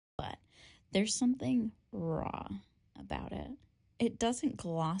There's something raw about it. It doesn't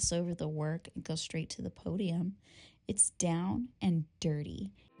gloss over the work and go straight to the podium. It's down and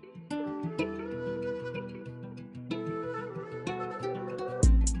dirty.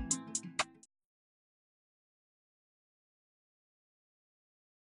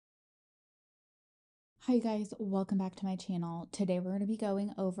 Hi guys, welcome back to my channel. Today we're going to be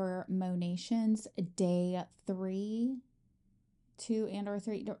going over MONATIONS day 3, 2 and or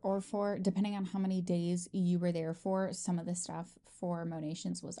 3 or 4, depending on how many days you were there for. Some of the stuff for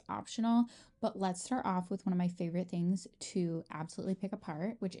MONATIONS was optional, but let's start off with one of my favorite things to absolutely pick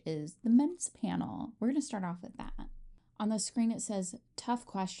apart, which is the men's panel. We're going to start off with that. On the screen it says, tough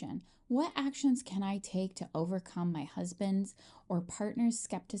question. What actions can I take to overcome my husband's or partner's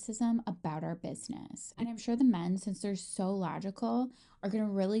skepticism about our business? And I'm sure the men, since they're so logical, are going to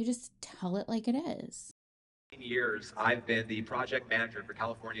really just tell it like it is. Years, I've been the project manager for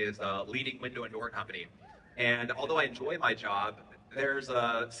California's leading window and door company. And although I enjoy my job, there's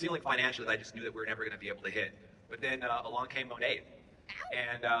a ceiling financially that I just knew that we were never going to be able to hit. But then along came Monat.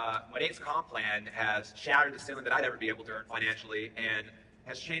 And Monat's comp plan has shattered the ceiling that I'd ever be able to earn financially and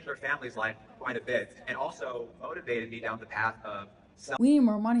has changed our family's life quite a bit and also motivated me down the path of we need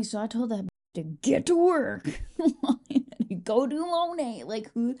more money, so I told that to get to work. Go do Monat.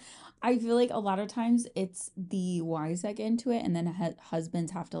 Like, who? I feel like a lot of times it's the wives that get into it, and then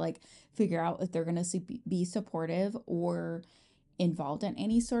husbands have to like figure out if they're gonna be supportive or involved in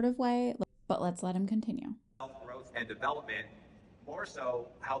any sort of way. But let's let him continue. Self-growth and development, more so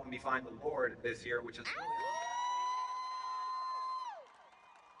helping me find the Lord this year, which is really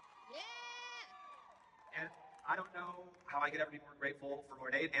and I don't know how I could ever be more grateful for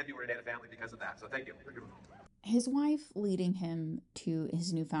Monat and the Monat family because of that. So thank you. His wife leading him to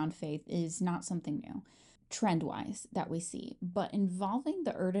his newfound faith is not something new, trend-wise, that we see. But involving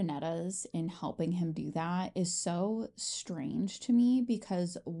the Urdanettas in helping him do that is so strange to me,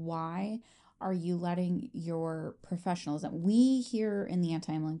 because why are you letting your professionals, and we here in the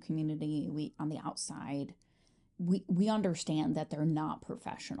Antimlm community, we on the outside, we understand that they're not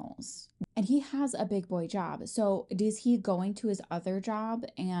professionals. And he has a big boy job. So is he going to his other job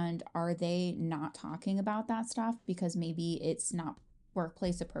and are they not talking about that stuff because maybe it's not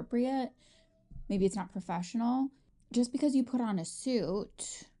workplace appropriate? Maybe it's not professional. Just because you put on a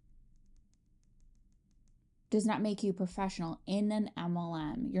suit does not make you professional in an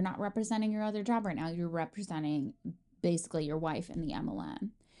MLM. You're not representing your other job right now. You're representing basically your wife in the MLM.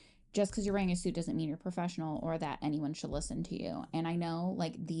 Just because you're wearing a suit doesn't mean you're professional or that anyone should listen to you. And I know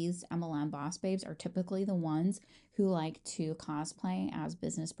like these MLM boss babes are typically the ones who like to cosplay as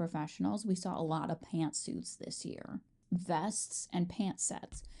business professionals. We saw a lot of pantsuits this year, vests and pant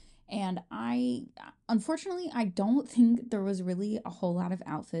sets. And unfortunately, I don't think there was really a whole lot of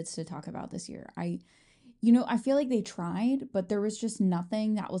outfits to talk about this year. I feel like they tried, but there was just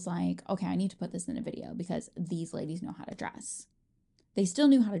nothing that was like, okay, I need to put this in a video because these ladies know how to dress. They still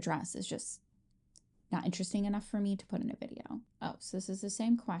knew how to dress. It's just not interesting enough for me to put in a video. Oh, so this is the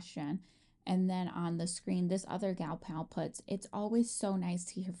same question. And then on the screen, this other gal pal puts, it's always so nice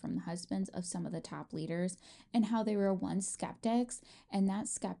to hear from the husbands of some of the top leaders and how they were once skeptics and that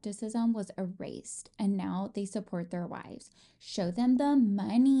skepticism was erased and now they support their wives. Show them the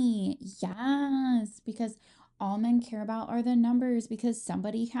money. Yes, because all men care about are the numbers, because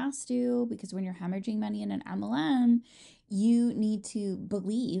somebody has to, because when you're hemorrhaging money in an MLM, you need to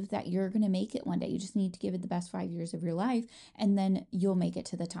believe that you're going to make it one day. You just need to give it the best 5 years of your life, and then you'll make it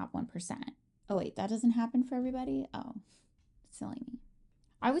to the top 1%. Oh, wait, that doesn't happen for everybody? Oh, silly me.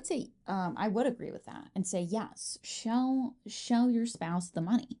 I would say, I would agree with that and say, yes, show your spouse the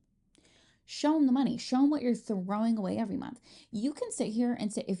money. Show them the money. Show them what you're throwing away every month. You can sit here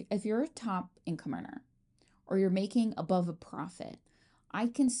and say, if you're a top income earner or you're making above a profit, I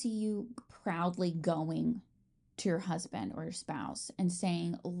can see you proudly going to your husband or your spouse and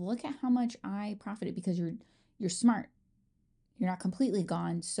saying, look at how much I profited, because you're smart. You're not completely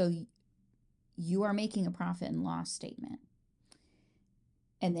gone. So you are making a profit and loss statement.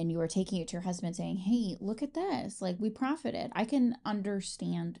 And then you are taking it to your husband saying, hey, look at this. Like, we profited. I can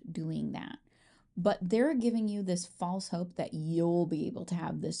understand doing that. But they're giving you this false hope that you'll be able to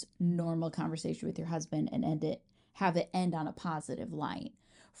have this normal conversation with your husband and have it end on a positive light.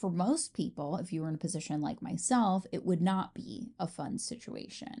 For most people, if you were in a position like myself, it would not be a fun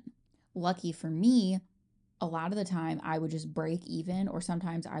situation. Lucky for me, a lot of the time I would just break even, or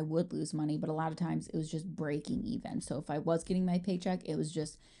sometimes I would lose money, but a lot of times it was just breaking even. So if I was getting my paycheck, it was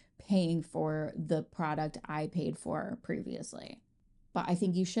just paying for the product I paid for previously. But I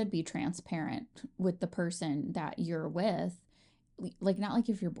think you should be transparent with the person that you're with like, not like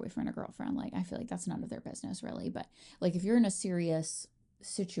if you're boyfriend or girlfriend, like, I feel like that's none of their business really, but like if you're in a serious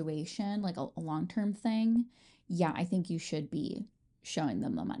situation, like a long-term thing, yeah, I think you should be showing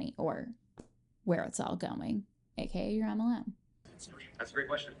them the money or where it's all going, aka your MLM. That's a great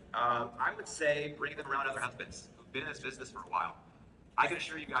question. I would say bring them around other husbands who've been in this business for a while. I can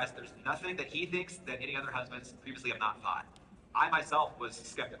assure you guys there's nothing that he thinks that any other husbands previously have not thought. I myself was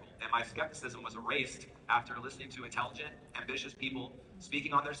skeptical, and my skepticism was erased after listening to intelligent, ambitious people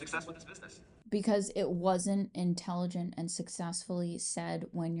speaking on their success with this business. Because it wasn't intelligent and successfully said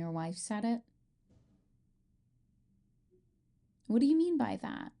when your wife said it? What do you mean by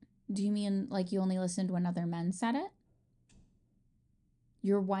that? Do you mean like you only listened when other men said it?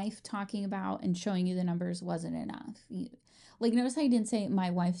 Your wife talking about and showing you the numbers wasn't enough. Like, notice how you didn't say,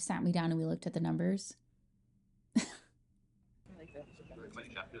 my wife sat me down and we looked at the numbers?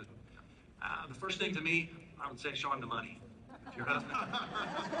 The first thing to me, I would say show him the money. If your husband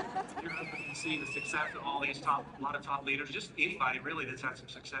can see the success of all these a lot of top leaders, just anybody really that's had some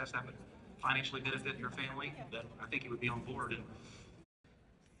success, that would financially benefit your family, then I think he would be on board. And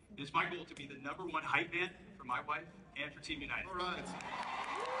it's my goal to be the #1 hype man for my wife and for Team United. All right.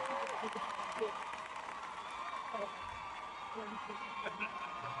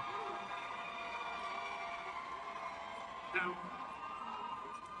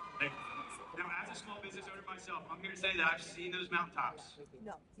 Now, as a small business owner myself, I'm here to say that I've seen those mountaintops,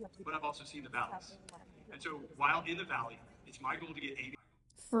 but I've also seen the valleys. And so while in the valley, it's my goal to get 80.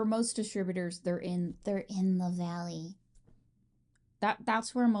 For most distributors, they're in the valley.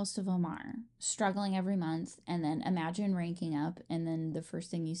 That's where most of them are, struggling every month, and then imagine ranking up, and then the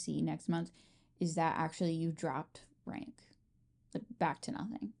first thing you see next month is that actually you dropped rank, like back to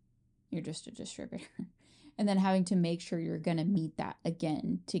nothing. You're just a distributor. And then having to make sure you're going to meet that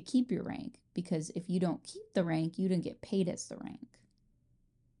again to keep your rank, because if you don't keep the rank, you don't get paid as the rank.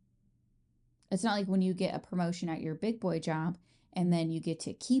 It's not like when you get a promotion at your big boy job and then you get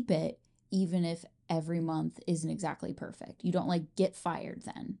to keep it even if every month isn't exactly perfect. You don't like get fired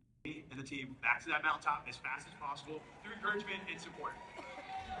then. And the team back to that mountaintop as fast as possible through encouragement and support.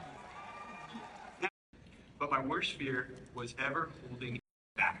 But my worst fear was ever holding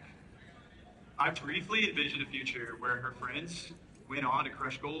back. I briefly envisioned a future where her friends went on to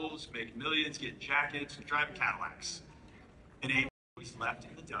crush goals, make millions, get jackets, and drive Cadillacs. And Amy was left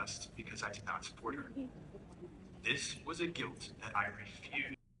in the dust because I did not support her. This was a guilt that I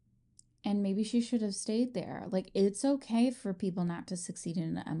refused. And maybe she should have stayed there. Like, it's okay for people not to succeed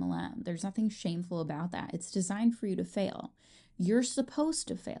in an MLM. There's nothing shameful about that. It's designed for you to fail. You're supposed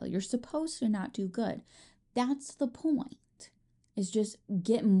to fail. You're supposed to not do good. That's the point. Is just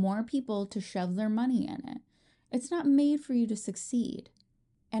get more people to shove their money in it. It's not made for you to succeed.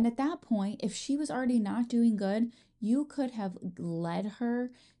 And at that point, if she was already not doing good, you could have led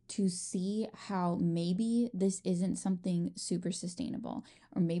her to see how maybe this isn't something super sustainable,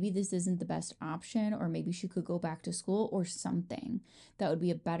 or maybe this isn't the best option, or maybe she could go back to school or something that would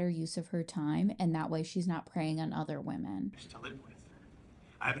be a better use of her time. And that way she's not preying on other women. To live with.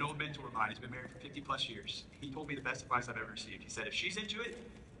 I have an old mentor of mine. He's been married for 50 plus years. He told me the best advice I've ever received. He said, if she's into it,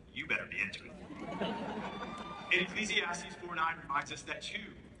 you better be into it. And Ecclesiastes 4:9 reminds us that two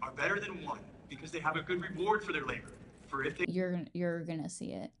are better than one because they have a good reward for their labor. For if they... You're gonna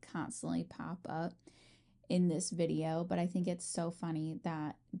see it constantly pop up in this video, but I think it's so funny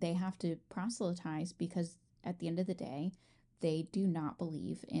that they have to proselytize because at the end of the day, they do not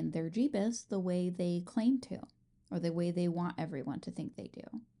believe in their Jeebus the way they claim to, or the way they want everyone to think they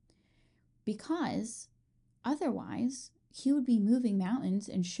do. Because otherwise, he would be moving mountains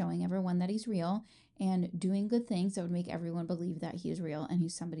and showing everyone that he's real and doing good things that would make everyone believe that he is real and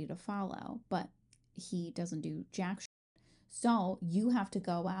he's somebody to follow. But he doesn't do jack shit. So you have to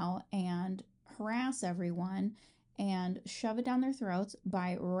go out and harass everyone and shove it down their throats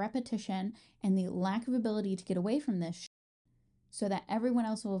by repetition and the lack of ability to get away from this shit, so that everyone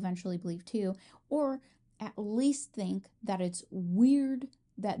else will eventually believe too, or at least think that it's weird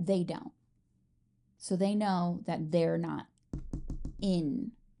that they don't. So they know that they're not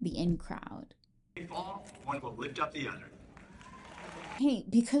in the in crowd. One will lift up the other. Hey,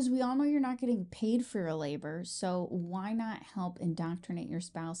 because we all know you're not getting paid for your labor, so why not help indoctrinate your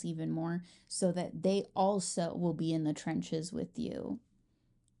spouse even more so that they also will be in the trenches with you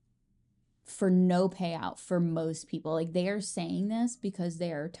for no payout for most people? Like, they are saying this because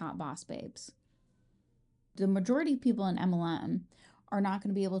they are top boss babes. The majority of people in MLM are not going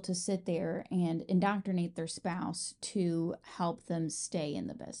to be able to sit there and indoctrinate their spouse to help them stay in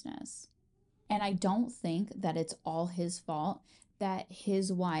the business. And I don't think that it's all his fault that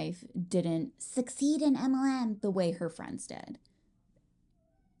his wife didn't succeed in MLM the way her friends did.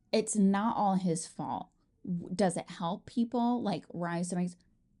 It's not all his fault. Does it help people like rise to ranks?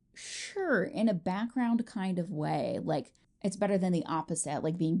 Sure, in a background kind of way. Like, it's better than the opposite,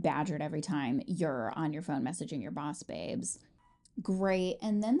 like being badgered every time you're on your phone messaging your boss babes. Great.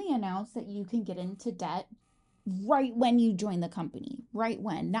 And then they announce that you can get into debt right when you join the company. Right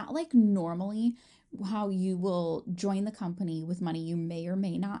when. Not like normally how you will join the company with money you may or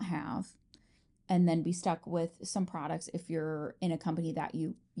may not have and then be stuck with some products if you're in a company that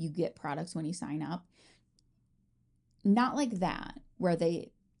you get products when you sign up. Not like that, where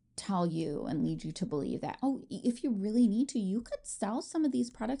they tell you and lead you to believe that, oh, if you really need to, you could sell some of these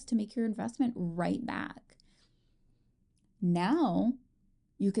products to make your investment right back. Now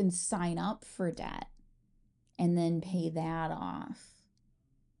you can sign up for debt and then pay that off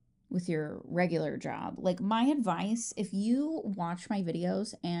with your regular job. Like, my advice, if you watch my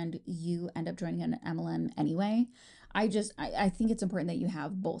videos and you end up joining an MLM anyway, I think it's important that you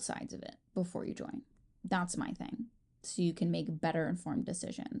have both sides of it before you join. That's my thing. So you can make better informed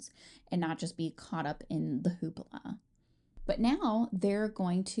decisions and not just be caught up in the hoopla. But now they're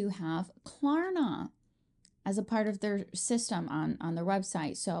going to have Klarna as a part of their system on their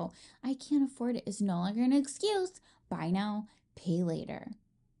website. So I can't afford it is no longer an excuse. Buy now, pay later.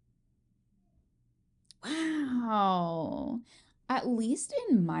 Wow. At least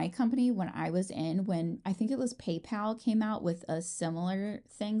in my company, when I was in, when I think it was PayPal came out with a similar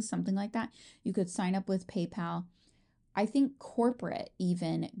thing, something like that, you could sign up with PayPal. I think corporate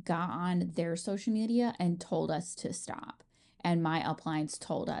even got on their social media and told us to stop. And my uplines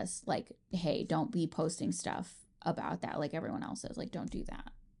told us, like, hey, don't be posting stuff about that like everyone else is. Like, don't do that.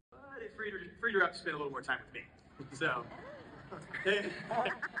 But it freed her up to spend a little more time with me. So,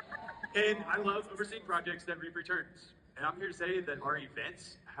 and I love overseeing projects that reap returns. And I'm here to say that our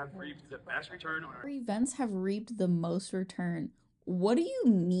events have reaped the best return on our events have reaped the most return. What do you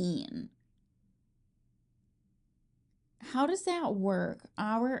mean? How does that work?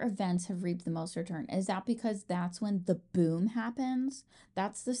 Our events have reaped the most return. Is that because that's when the boom happens?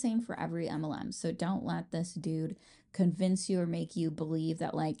 That's the same for every MLM. So don't let this dude convince you or make you believe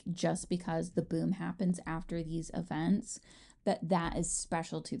that, like, just because the boom happens after these events, that is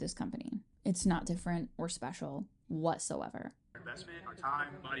special to this company. It's not different or special whatsoever. Investment, our time,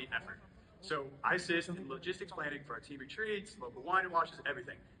 money, effort. So I assist in logistics planning for our team retreats, local wine and washes,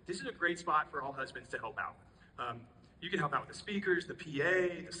 everything. This is a great spot for all husbands to help out. You can help out with the speakers, the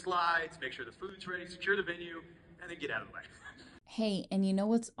PA, the slides, make sure the food's ready, secure the venue, and then get out of the way. Hey, and you know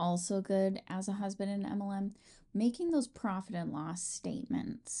what's also good as a husband in MLM? Making those profit and loss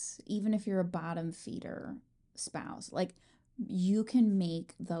statements, even if you're a bottom feeder spouse. Like, you can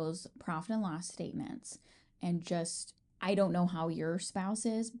make those profit and loss statements and just, I don't know how your spouse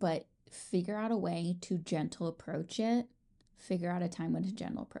is, but figure out a way to gentle approach it. Figure out a time when to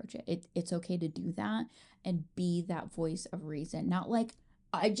gentle approach it. It's okay to do that and be that voice of reason. Not like,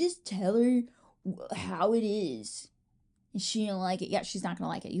 I just tell her how it is. She don't like it. Yeah, she's not going to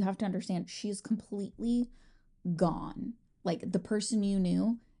like it. You have to understand she's completely gone. Like, the person you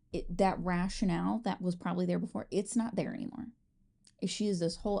knew, that rationale that was probably there before, it's not there anymore. She is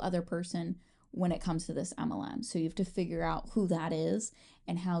this whole other person when it comes to this MLM. So you have to figure out who that is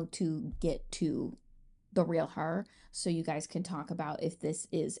and how to get to the real her so you guys can talk about if this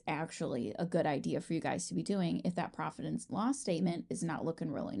is actually a good idea for you guys to be doing if that profit and loss statement is not looking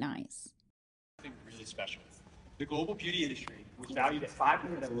really nice. Something really special. The global beauty industry was valued at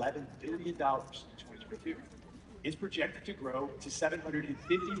 $511 billion in 2022. It's projected to grow to $750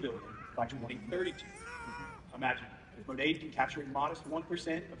 billion by 2032. Imagine, if Monat can capture a modest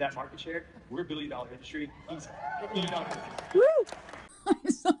 1% of that market share, we're a billion-dollar industry. He's a billion-dollar industry. Woo!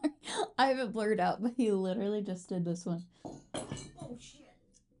 I'm sorry. I haven't blurred out, but he literally just did this one. Oh, shit.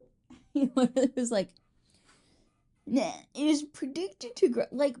 He literally was like, nah, it is predicted to grow.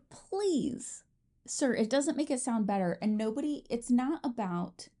 Like, please, sir, it doesn't make it sound better. And it's not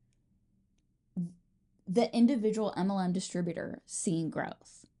about the individual MLM distributor seeing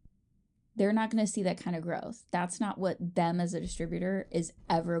growth. They're not going to see that kind of growth. That's not what them as a distributor is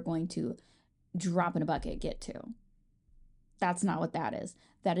ever going to drop in a bucket get to. That's not what that is.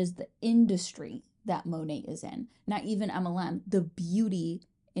 That is the industry that Monat is in. Not even MLM, the beauty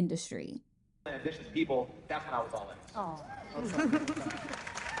industry. Ambitious people, that's when I was all in. Oh.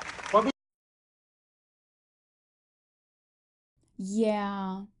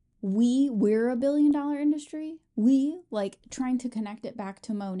 Yeah. We're a $1 billion industry. Like, trying to connect it back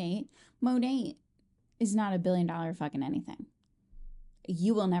to Monat. Monat is not $1 billion fucking anything.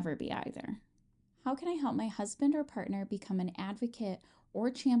 You will never be either. How can I help my husband or partner become an advocate or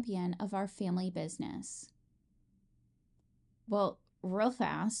champion of our family business? Well, real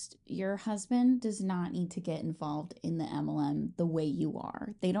fast, your husband does not need to get involved in the MLM the way you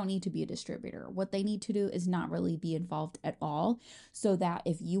are. They don't need to be a distributor. What they need to do is not really be involved at all, so that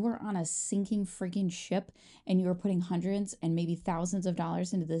if you were on a sinking freaking ship and you were putting hundreds and maybe thousands of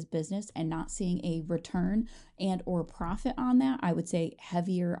dollars into this business and not seeing a return and or profit on that, I would say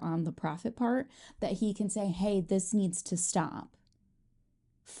heavier on the profit part, that he can say, hey, this needs to stop.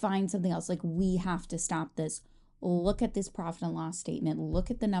 Find something else. Like, we have to stop this. Look at this profit and loss statement. Look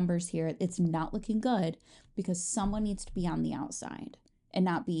at the numbers here. It's not looking good, because someone needs to be on the outside and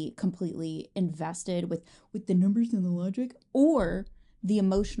not be completely invested with the numbers and the logic, or the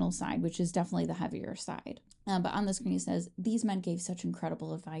emotional side, which is definitely the heavier side. But on the screen, it says, these men gave such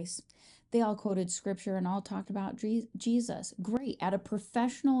incredible advice. They all quoted scripture and all talked about Jesus. Great. At a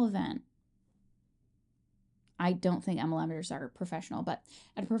professional event. I don't think MLMers are professional, but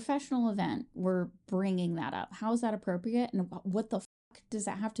at a professional event, we're bringing that up. How is that appropriate? And what the fuck does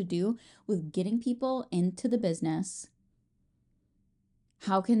that have to do with getting people into the business?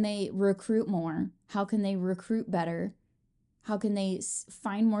 How can they recruit more? How can they recruit better? How can they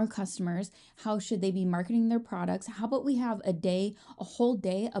find more customers? How should they be marketing their products? How about we have a whole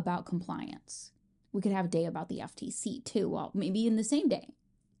day about compliance? We could have a day about the FTC too. Well, maybe in the same day.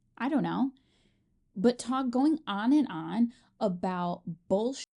 I don't know. But going on and on about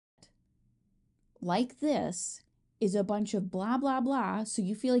bullshit like this is a bunch of blah, blah, blah. So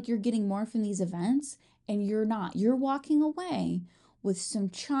you feel like you're getting more from these events, and you're not. You're walking away with some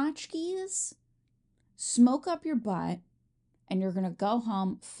tchotchkes, smoke up your butt, and you're going to go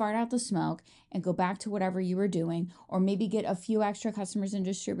home, fart out the smoke, and go back to whatever you were doing, or maybe get a few extra customers and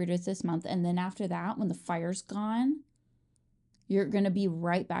distributors this month. And then after that, when the fire's gone, you're going to be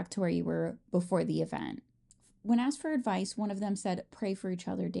right back to where you were before the event. When asked for advice, one of them said, pray for each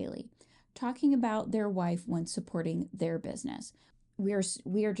other daily, talking about their wife when supporting their business. We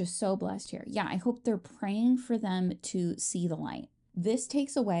are just so blessed here. Yeah, I hope they're praying for them to see the light. This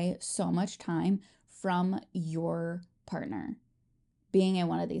takes away so much time from your partner being in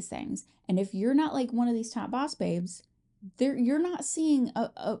one of these things. And if you're not like one of these top boss babes, you're not seeing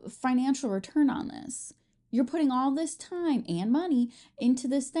a financial return on this. You're putting all this time and money into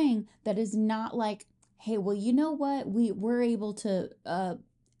this thing that is not like, hey, well, you know what? We're able to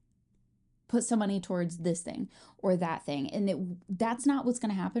put some money towards this thing or that thing. And that's not what's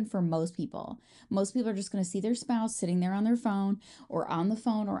going to happen for most people. Most people are just going to see their spouse sitting there on their phone or on the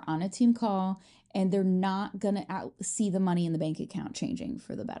phone or on a team call, and they're not going to see the money in the bank account changing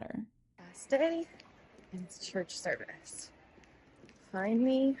for the better. Day, and it's church service. Find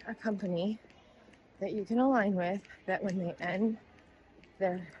me a company that you can align with, that when they end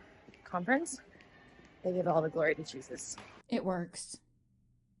their conference, they give all the glory to Jesus. It works.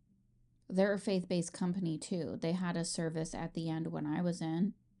 They're a faith-based company too. They had a service at the end when I was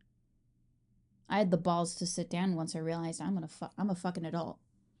in. I had the balls to sit down once I realized I'm a fucking adult.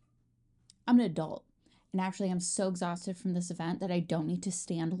 I'm an adult. And actually, I'm so exhausted from this event that I don't need to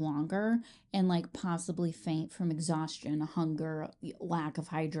stand longer and like possibly faint from exhaustion, hunger, lack of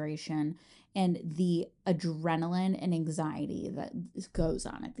hydration, and the adrenaline and anxiety that goes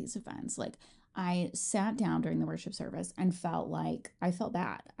on at these events. Like, I sat down during the worship service and felt bad.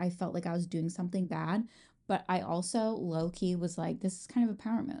 I felt like I was doing something bad, but I also low-key was like, this is kind of a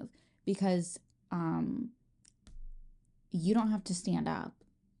power move, because you don't have to stand up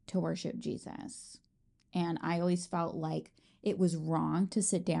to worship Jesus. And I always felt like it was wrong to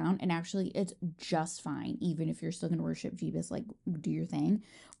sit down, and actually it's just fine, even if you're still going to worship Jesus, like, do your thing.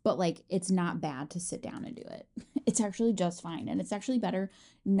 But like, it's not bad to sit down and do it. It's actually just fine. And it's actually better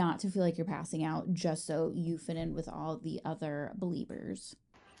not to feel like you're passing out just so you fit in with all the other believers.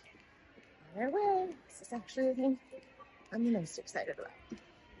 Farewell. This is actually the thing I'm the most excited about. The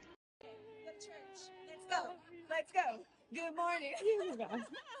church. Let's go. Let's go. Good morning.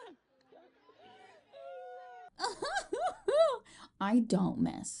 I don't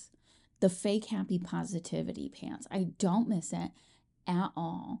miss the fake happy positivity pants. I don't miss it at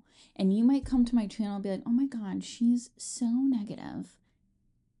all. And you might come to my channel and be like, oh my God, she's so negative.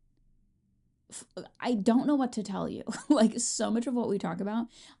 I don't know what to tell you. Like, so much of what we talk about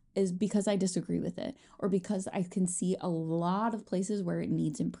is because I disagree with it, or because I can see a lot of places where it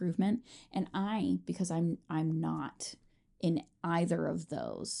needs improvement. And because I'm not in either of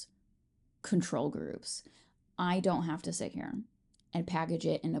those control groups, I don't have to sit here and package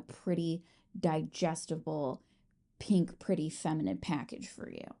it in a pretty digestible, pink, pretty feminine package for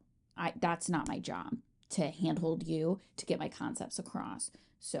you. That's not my job, to handhold you to get my concepts across.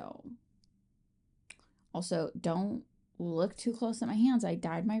 So also, don't look too close at my hands. I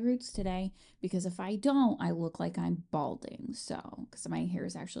dyed my roots today because if I don't, I look like I'm balding. So, because my hair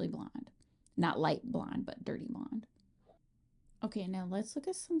is actually blonde. Not light blonde, but dirty blonde. Okay, now let's look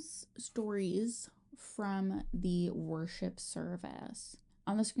at some stories from the worship service.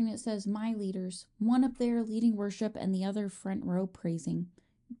 On the screen it says, my leaders, one up there leading worship and the other front row praising,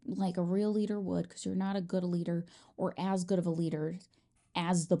 like a real leader would, because you're not a good leader or as good of a leader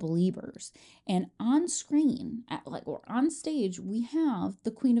as the believers. And on screen, or on stage, we have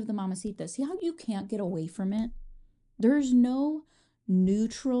the Queen of the Mamacitas. See how you can't get away from it? There's no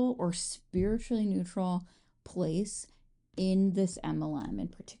neutral or spiritually neutral place in this MLM in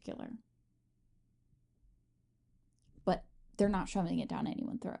particular. But they're not shoving it down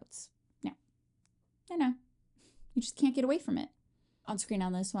anyone's throats. No. No. You just can't get away from it. On screen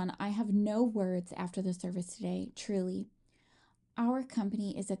on this one, I have no words after the service today, truly. Our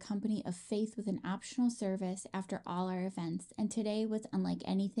company is a company of faith with an optional service after all our events, and today was unlike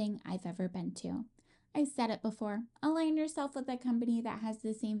anything I've ever been to. I said it before, align yourself with a company that has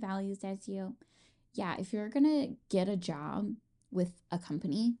the same values as you. Yeah, if you're going to get a job with a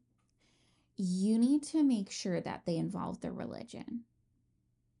company, you need to make sure that they involve their religion.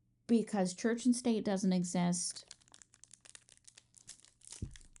 Because church and state doesn't exist.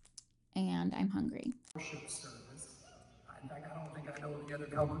 And I'm hungry. Worship service. In fact, I don't think I know any other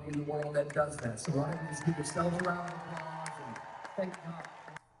company in the world that does that. So why don't you just give yourselves a round of applause and thank God.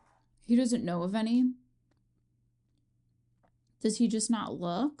 He doesn't know of any. Does he just not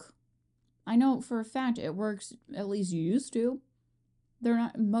look? I know for a fact it works, at least you used to.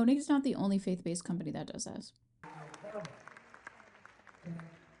 Monat's not the only faith-based company that does this. And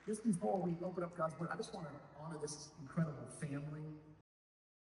just before we open up God's Word, I just want to honor this incredible family.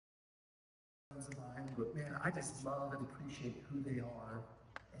 But man, I just love and appreciate who they are.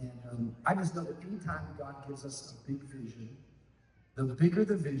 And I just know that anytime God gives us a big vision, the bigger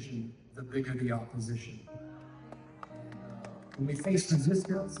the vision, the bigger the opposition. When we face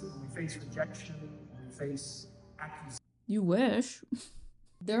resistance, when we face rejection, when we face accusation. You wish.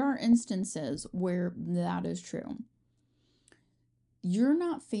 There are instances where that is true. You're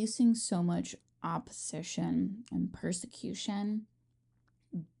not facing so much opposition and persecution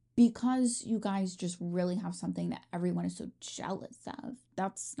because you guys just really have something that everyone is so jealous of.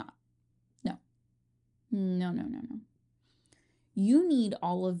 That's not. No. You need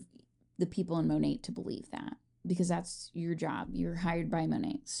all of the people in Monat to believe that. Because that's your job. You're hired by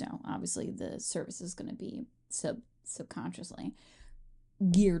Monat. So obviously the service is going to be subconsciously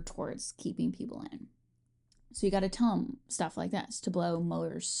geared towards keeping people in. So you got to tell them stuff like this to blow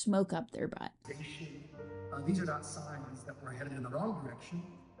more smoke up their butt. These are not signs that we're headed in the wrong direction.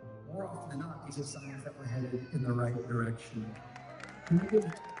 More often than not, these are signs that we're headed in the right direction. Can we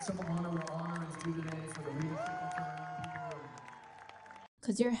give some honor where honor is due today for the leadership of the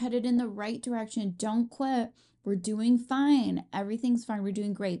because you're headed in the right direction. Don't quit. We're doing fine. Everything's fine. We're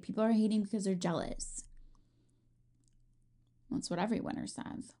doing great. People are hating because they're jealous. That's what every winner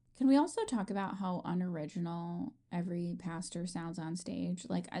says. Can we also talk about how unoriginal every pastor sounds on stage?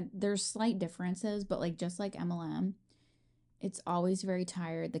 Like, there's slight differences, but like just like MLM, it's always very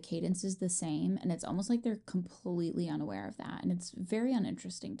tired. The cadence is the same, and it's almost like they're completely unaware of that. And it's very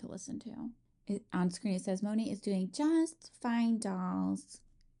uninteresting to listen to. On screen, it says, Monat is doing just fine, dolls.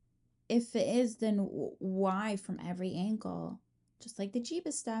 If it is, then why from every angle? Just like the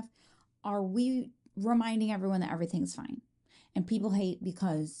Jeebus stuff, are we reminding everyone that everything's fine? And people hate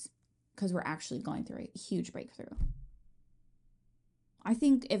because we're actually going through a huge breakthrough. I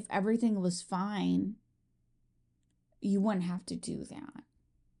think if everything was fine, you wouldn't have to do that.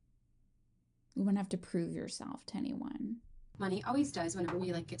 You wouldn't have to prove yourself to anyone. Monat always does whenever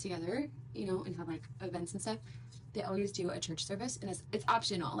we like get together, you know, and have like events and stuff. They always do a church service, and it's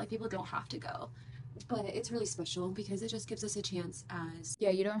optional. Like, people don't have to go, but it's really special because it just gives us a chance as.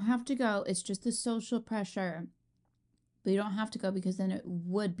 Yeah, you don't have to go. It's just the social pressure, but you don't have to go because then it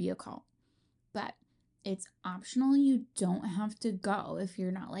would be a cult. But it's optional. You don't have to go if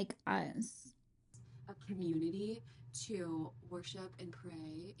you're not like us. A community to worship and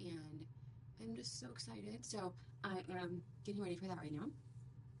pray, and I'm just so excited. So I am getting ready for that right now.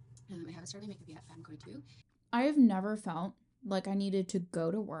 I haven't started makeup yet, but I'm going to. I have never felt like I needed to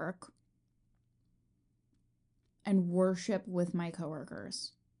go to work and worship with my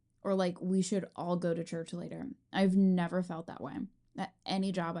coworkers, or like we should all go to church later. I've never felt that way at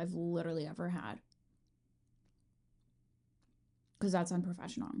any job I've literally ever had, because that's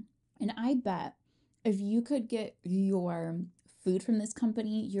unprofessional. And I bet if you could get your food from this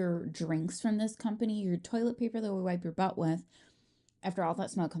company, your drinks from this company, your toilet paper that we wipe your butt with after all that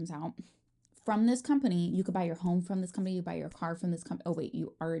smoke comes out from this company. You could buy your home from this company. You buy your car from this company. Oh, wait,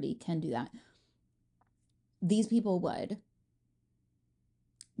 you already can do that. These people would,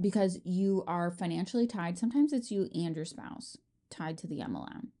 because you are financially tied. Sometimes it's you and your spouse tied to the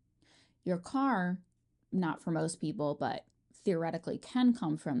MLM. Your car, not for most people, but theoretically can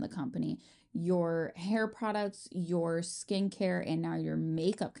come from the company. Your hair products, your skincare, and now your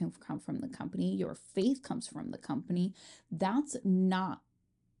makeup can come from the company. Your faith comes from the company. That's not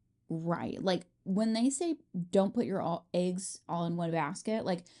right. Like when they say don't put your eggs all in one basket,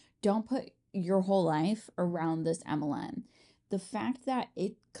 like don't put your whole life around this MLM. The fact that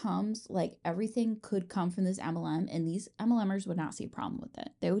it comes, like everything could come from this MLM, and these MLMers would not see a problem with it.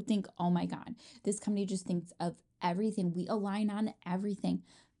 They would think, oh my God, this company just thinks of everything. We align on everything.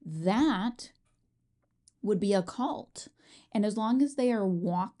 That would be a cult. And as long as they are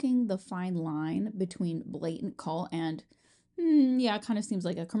walking the fine line between blatant cult and, yeah, it kind of seems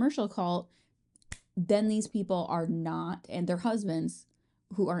like a commercial cult, then these people are not, and their husbands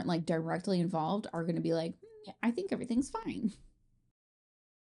who aren't like directly involved are going to be like, I think everything's fine.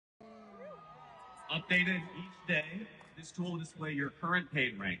 Updated each day, this tool will display your current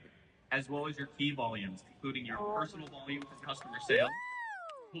paid rank, as well as your key volumes, including your personal volume for customer sales,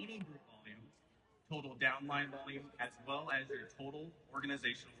 total group volume, total downline volume, as well as your total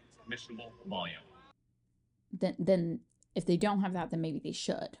organizational commissionable volume. Then if they don't have that, then maybe they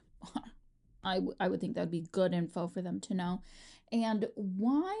should. I would think that would be good info for them to know. And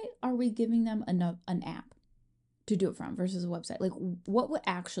why are we giving them an app to do it from versus a website? Like what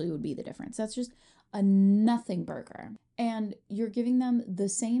would be the difference? That's just a nothing burger. And you're giving them the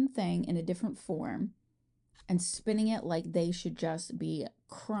same thing in a different form and spinning it like they should just be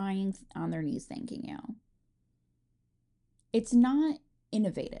crying on their knees thanking you. It's not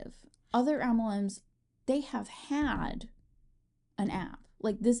innovative. Other MLMs, they have had an app.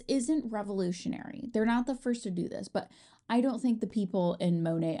 Like this isn't revolutionary. They're not the first to do this, but I don't think the people in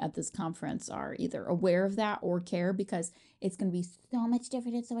Monat at this conference are either aware of that or care, because it's going to be so much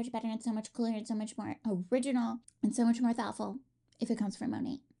different and so much better and so much cooler and so much more original and so much more thoughtful if it comes from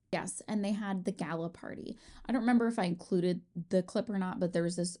Monat. Yes, and they had the gala party. I don't remember if I included the clip or not, but there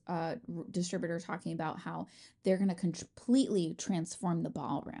was this distributor talking about how they're going to completely transform the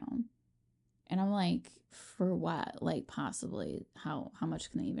ballroom. And I'm like, for what? Like possibly how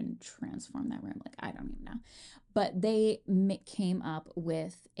much can they even transform that room? Like, I don't even know. But they came up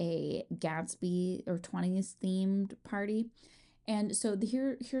with a Gatsby or 20s themed party. And so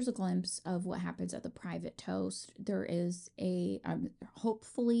here's a glimpse of what happens at the private toast. There is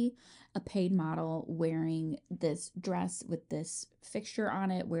hopefully a paid model wearing this dress with this fixture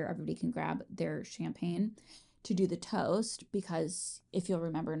on it where everybody can grab their champagne to do the toast, because if you'll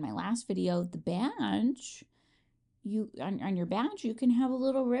remember in my last video, the badge, on your badge, you can have a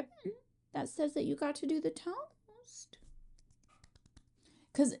little ribbon that says that you got to do the toast.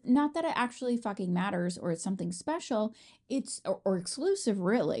 Because not that it actually fucking matters or it's something special, it's or exclusive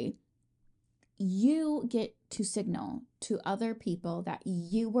really. You get to signal to other people that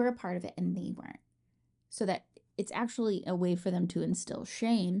you were a part of it and they weren't. So that it's actually a way for them to instill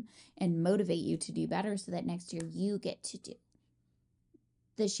shame and motivate you to do better, so that next year you get to do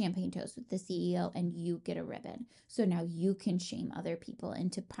the champagne toast with the CEO and you get a ribbon. So now you can shame other people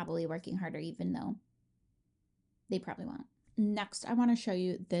into probably working harder, even though they probably won't. Next, I want to show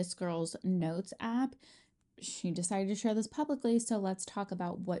you this girl's notes app. She decided to share this publicly, so let's talk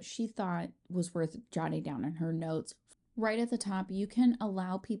about what she thought was worth jotting down in her notes. Right at the top, you can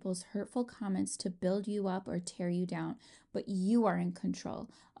allow people's hurtful comments to build you up or tear you down, but you are in control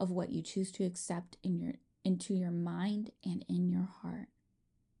of what you choose to accept into your mind and in your heart.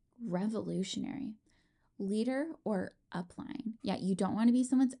 Revolutionary. Leader or upline? Yeah, you don't want to be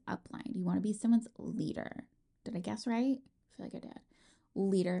someone's upline. You want to be someone's leader. Did I guess right? I feel like I did.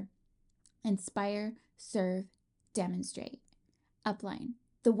 Leader. Inspire, serve, demonstrate. Upline.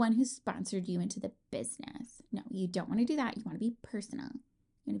 The one who sponsored you into the business. No, you don't want to do that. You want to be personal. You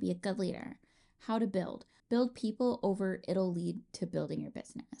want to be a good leader. How to build. Build people over it'll lead to building your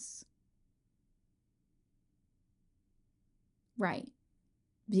business. Right.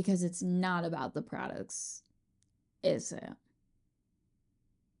 Because it's not about the products, is it?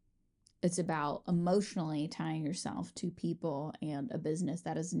 It's about emotionally tying yourself to people and a business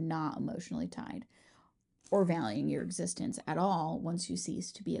that is not emotionally tied, or valuing your existence at all once you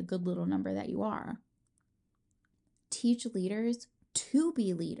cease to be a good little number that you are. Teach leaders to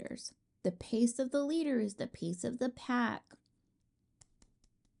be leaders. The pace of the leader is the pace of the pack.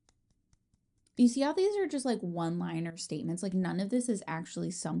 You see how these are just like one-liner statements? Like none of this is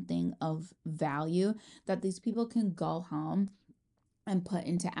actually something of value that these people can go home and put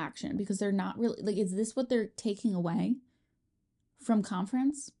into action, because they're not really like, is this what they're taking away from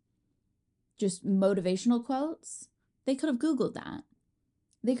conference? Just motivational quotes? They could have Googled that.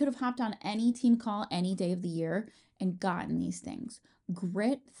 They could have hopped on any team call any day of the year and gotten these things.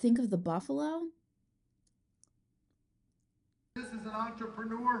 Grit, think of the buffalo. This is an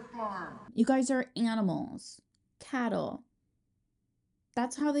entrepreneur farm. You guys are animals, cattle.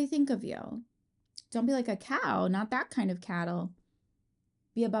 That's how they think of you. Don't be like a cow, not that kind of cattle.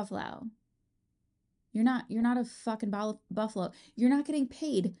 Be a buffalo. You're not a fucking buffalo. You're not getting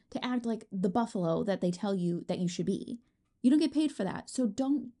paid to act like the buffalo that they tell you that you should be. You don't get paid for that, so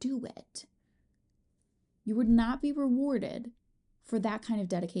don't do it. You would not be rewarded for that kind of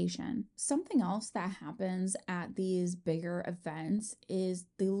dedication. Something else that happens at these bigger events is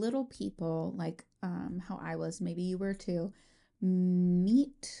the little people, like how I was, maybe you were too,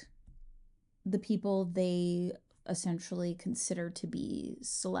 meet the people they essentially consider to be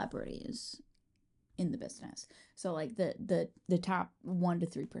celebrities in the business. So like the top 1 to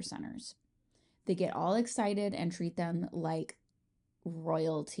 3%ers. They get all excited and treat them like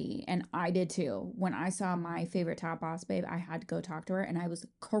royalty. And I did too. When I saw my favorite top boss babe, I had to go talk to her and I was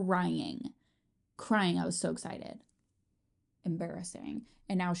crying. I was so excited. Embarrassing.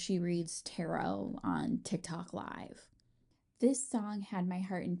 And now she reads tarot on TikTok Live. This song had my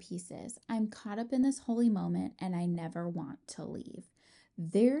heart in pieces. I'm caught up in this holy moment and I never want to leave.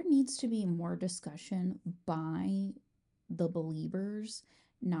 There needs to be more discussion by the believers,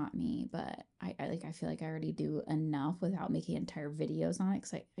 not me, but I feel like I already do enough without making entire videos on it,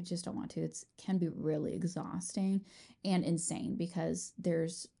 because I just don't want to. It can be really exhausting and insane, because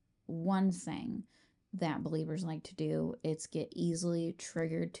there's one thing that believers like to do. It's get easily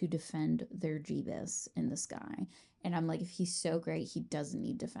triggered to defend their Jeebus in the sky. And I'm like, if he's so great, he doesn't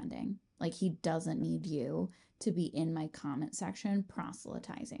need defending. Like, he doesn't need you to be in my comment section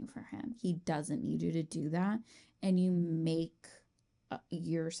proselytizing for him. He doesn't need you to do that. And you make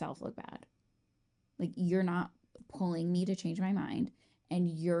yourself look bad. Like, you're not pulling me to change my mind. And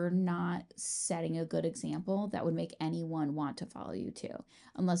you're not setting a good example that would make anyone want to follow you too.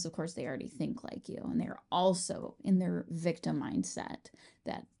 Unless, of course, they already think like you. And they're also in their victim mindset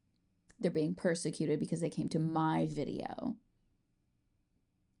that they're being persecuted because they came to my video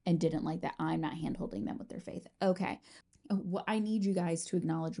and didn't like that I'm not hand-holding them with their faith. Okay. What I need you guys to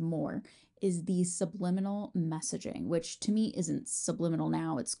acknowledge more is the subliminal messaging, which to me isn't subliminal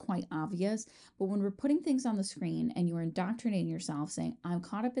now. It's quite obvious. But when we're putting things on the screen and you're indoctrinating yourself saying, I'm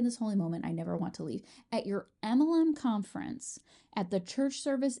caught up in this holy moment, I never want to leave. At your MLM conference, at the church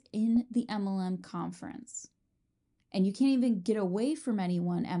service in the MLM conference, and you can't even get away from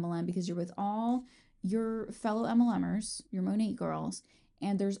anyone MLM because you're with all your fellow MLMers, your Monat girls,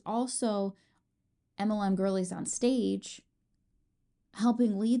 and there's also MLM girlies on stage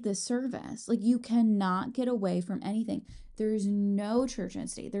helping lead this service. Like, you cannot get away from anything. There's no church and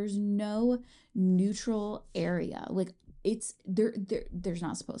state. There's no neutral area. Like, it's there's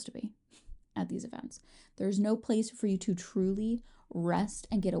not supposed to be at these events. There's no place for you to truly rest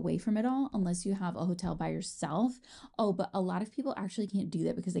and get away from it all unless you have a hotel by yourself. Oh, but a lot of people actually can't do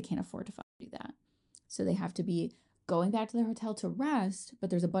that because they can't afford to do that. So they have to be going back to their hotel to rest, but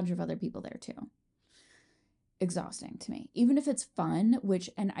there's a bunch of other people there too. Exhausting to me. Even if it's fun, which,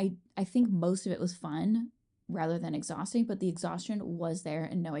 and I think most of it was fun rather than exhausting, but the exhaustion was there,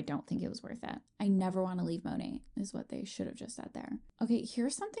 and no, I don't think it was worth it. I never want to leave Monat is what they should have just said there. Okay,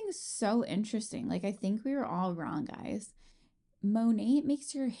 here's something so interesting. Like, I think we were all wrong, guys. Monat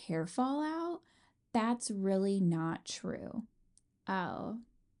makes your hair fall out. That's really not true. Oh.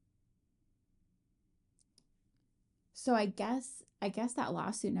 So I guess that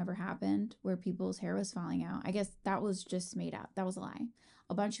lawsuit never happened where people's hair was falling out. I guess that was just made up. That was a lie.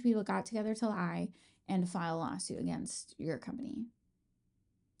 A bunch of people got together to lie and file a lawsuit against your company.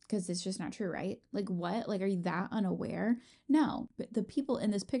 Because it's just not true, right? Like, what? Like, are you that unaware? No. But the people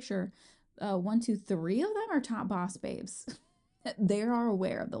in this picture, 1, 2, 3 of them are top boss babes. They are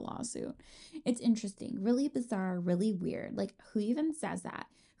aware of the lawsuit. It's interesting, really bizarre, really weird. Like, who even says that?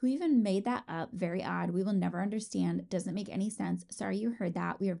 Who even made that up? Very odd. We will never understand. Doesn't make any sense. Sorry you heard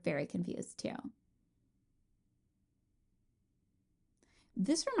that. We are very confused too.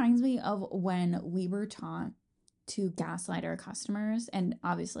 This reminds me of when we were taught to gaslight our customers. And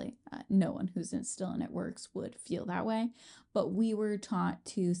obviously, no one who's still in Itworks would feel that way. But we were taught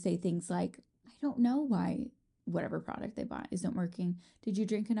to say things like, I don't know why whatever product they bought isn't working. Did you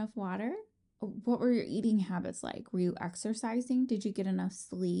drink enough water? What were your eating habits like? Were you exercising? Did you get enough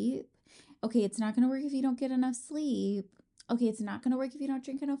sleep? Okay, it's not going to work if you don't get enough sleep. okay, it's not going to work if you don't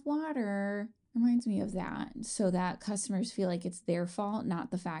drink enough water. Reminds me of that. So that customers feel like it's their fault,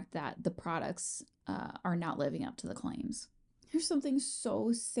 not the fact that the products are not living up to the claims. Here's something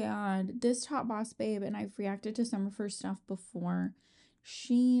so sad. This top boss babe, and I've reacted to some of her stuff before,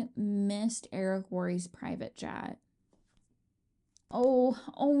 she missed Eric Worre's private jet. Oh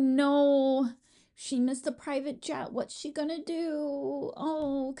no. She missed the private jet. What's she gonna do?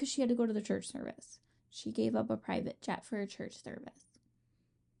 Oh, because she had to go to the church service. She gave up a private jet for a church service.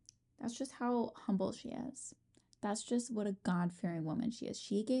 That's just how humble she is. That's just what a God-fearing woman she is.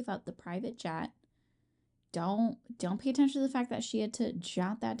 She gave up the private jet. Don't pay attention to the fact that she had to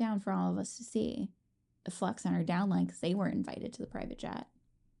jot that down for all of us to see. The flex on her downline because they weren't invited to the private jet.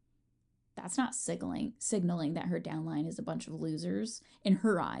 That's not signaling that her downline is a bunch of losers. In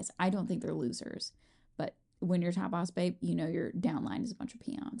her eyes, I don't think they're losers. But when you're top boss babe, you know your downline is a bunch of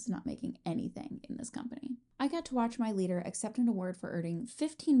peons not making anything in this company. I got to watch my leader accept an award for earning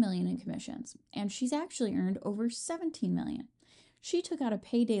 $15 million in commissions, and she's actually earned over $17 million. She took out a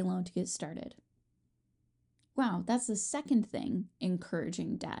payday loan to get started. Wow, that's the second thing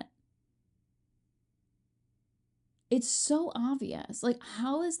encouraging debt. It's so obvious. Like,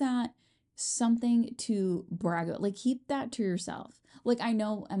 how is that something to brag about? Like, keep that to yourself. Like, I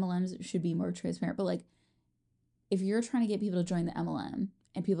know MLMs should be more transparent, but like, if you're trying to get people to join the MLM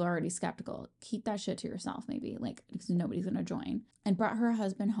and people are already skeptical, keep that shit to yourself, maybe, like, because nobody's gonna join. And brought her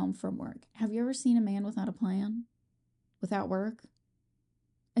husband home from work. Have you ever seen a man without a plan? Without work?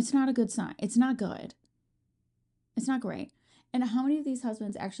 It's not a good sign. It's not good. It's not great. And how many of these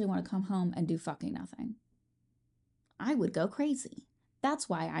husbands actually want to come home and do fucking nothing? I would go crazy. That's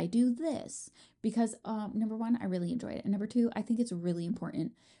why I do this. Because number one, I really enjoy it. And number two, I think it's really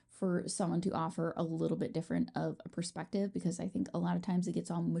important for someone to offer a little bit different of a perspective, because I think a lot of times it gets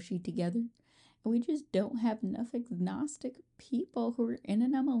all mushy together. And we just don't have enough agnostic people who are in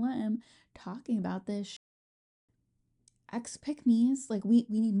an MLM talking about this. Ex-pick-me's, like we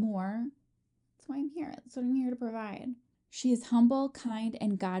need more. That's why I'm here. That's what I'm here to provide. She is humble, kind,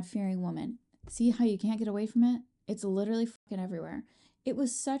 and God-fearing woman. See how you can't get away from it? It's literally fucking everywhere. It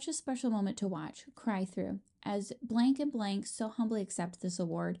was such a special moment to watch, cry through, as blank and blank so humbly accept this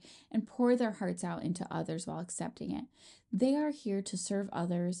award and pour their hearts out into others while accepting it. They are here to serve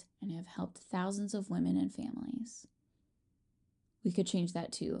others and have helped thousands of women and families. We could change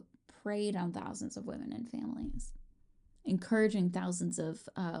that to preyed on thousands of women and families, encouraging thousands of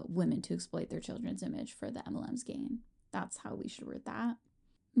women to exploit their children's image for the MLM's gain. That's how we should word that.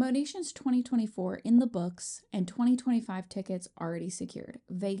 MONATIONS 2024 in the books and 2025 tickets already secured.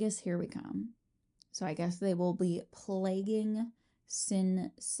 Vegas, here we come. So I guess they will be plaguing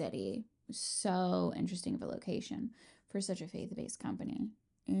Sin City. So interesting of a location for such a faith-based company.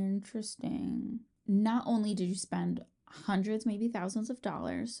 Interesting. Not only did you spend hundreds, maybe thousands of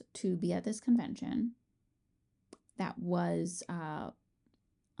dollars to be at this convention, that was,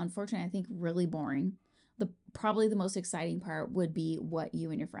 unfortunately, I think really boring. Probably the most exciting part would be what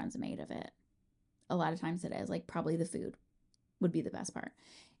you and your friends made of it. A lot of times it is. Like, probably the food would be the best part.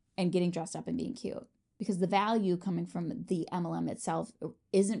 And getting dressed up and being cute. Because the value coming from the MLM itself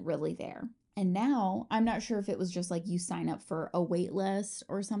isn't really there. And now, I'm not sure if it was just like you sign up for a wait list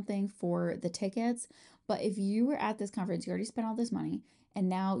or something for the tickets. But if you were at this conference, you already spent all this money, and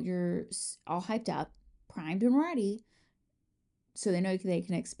now you're all hyped up, primed and ready, so they know they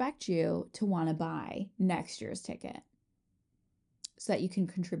can expect you to want to buy next year's ticket so that you can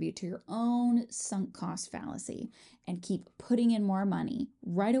contribute to your own sunk cost fallacy and keep putting in more money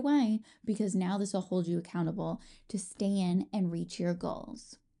right away, because now this will hold you accountable to stay in and reach your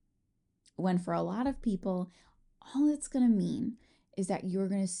goals. When for a lot of people, all it's going to mean is that you're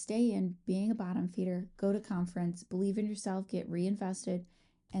going to stay in being a bottom feeder, go to conference, believe in yourself, get reinvested,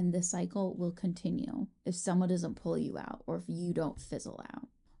 and the cycle will continue if someone doesn't pull you out or if you don't fizzle out.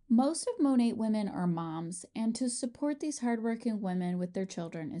 Most of Monat women are moms, and to support these hardworking women with their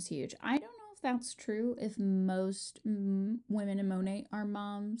children is huge. I don't know if that's true, if most women in Monat are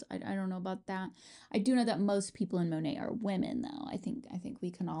moms. I don't know about that. I do know that most people in Monat are women, though. I think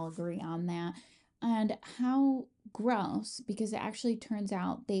we can all agree on that. And how gross, because it actually turns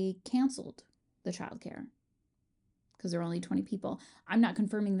out they canceled the childcare, because there are only 20 people. I'm not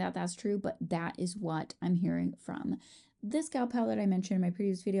confirming that that's true, but that is what I'm hearing from this gal pal that I mentioned in my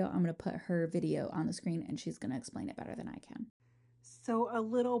previous video. I'm going to put her video on the screen, and she's going to explain it better than I can. So a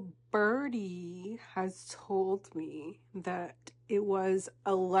little birdie has told me that it was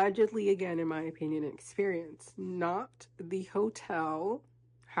allegedly, again, in my opinion and experience, not the hotel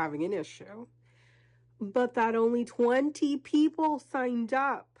having an issue, but that only 20 people signed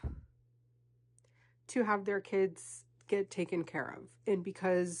up to have their kids get taken care of. And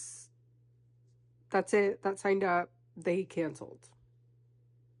because that's it, that signed up, they canceled.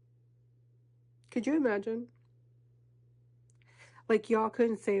 Could you imagine? Like, y'all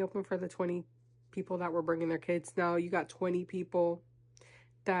couldn't stay open for the 20 people that were bringing their kids. Now you got 20 people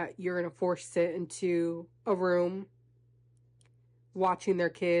that you're going to force sit into a room watching their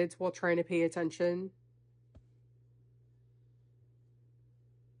kids while trying to pay attention.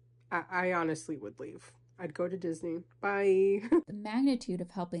 I honestly would leave. I'd go to Disney. Bye. The magnitude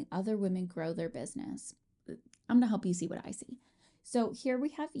of helping other women grow their business. I'm going to help you see what I see. So here we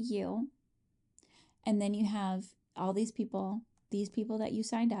have you, and then you have all these people that you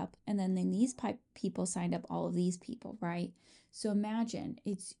signed up, and then these people signed up all of these people, right? So imagine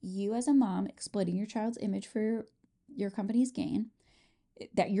it's you as a mom exploiting your child's image for your company's gain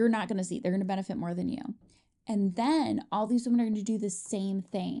that you're not going to see. They're going to benefit more than you. And then all these women are going to do the same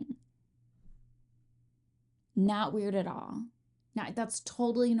thing. Not weird at all. That's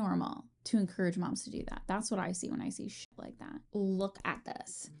totally normal to encourage moms to do that. That's what I see when I see shit like that. Look at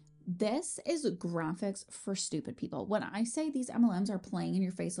this. This is graphics for stupid people. When I say these MLMs are playing in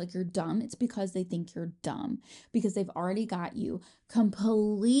your face like you're dumb, it's because they think you're dumb, because they've already got you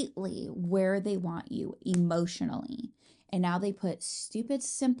completely where they want you emotionally. And now they put stupid,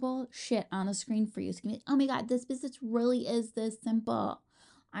 simple shit on the screen for you. So you can be, oh my God, this business really is this simple.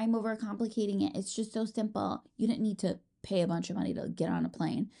 I'm overcomplicating it. It's just so simple. You didn't need to pay a bunch of money to get on a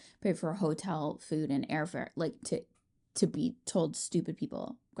plane, pay for a hotel, food, and airfare, like to be told stupid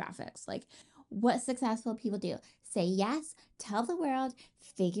people graphics. Like, what successful people do? Say yes, tell the world,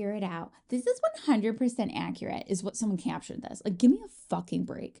 figure it out. This is 100% accurate, is what someone captured this. Like, give me a fucking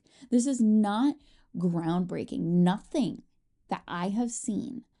break. This is not groundbreaking. Nothing that I have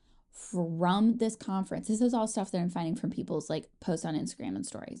seen from this conference. This is all stuff that I'm finding from people's like posts on Instagram and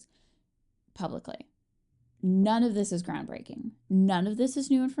stories publicly. None of this is groundbreaking. None of this is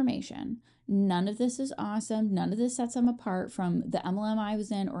new information. None of this is awesome. None of this sets them apart from the MLM I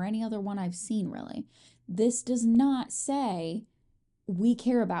was in or any other one I've seen, really. This does not say we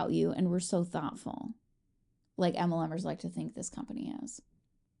care about you and we're so thoughtful, like MLMers like to think this company is.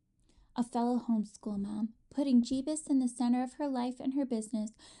 A fellow homeschool mom, putting Jeebus in the center of her life and her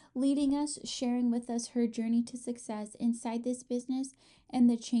business, leading us, sharing with us her journey to success inside this business and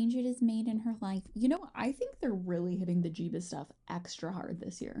the change it has made in her life. You know, I think they're really hitting the Jeebus stuff extra hard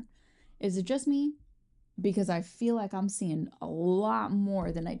this year. Is it just me? Because I feel like I'm seeing a lot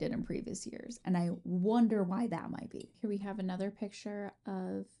more than I did in previous years. And I wonder why that might be. Here we have another picture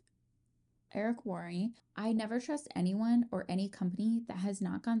of Eric Worre. I never trust anyone or any company that has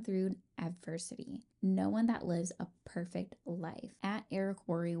not gone through adversity. No one that lives a perfect life. At Eric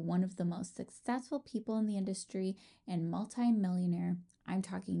Worre, one of the most successful people in the industry and multi-millionaire. I'm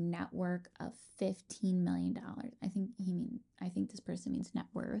talking net worth of $15 million. I think this person means net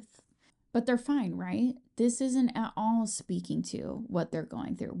worth. But they're fine, right? This isn't at all speaking to what they're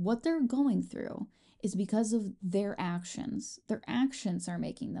going through. What they're going through is because of their actions. Their actions are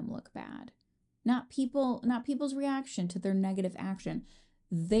making them look bad. Not people's reaction to their negative action.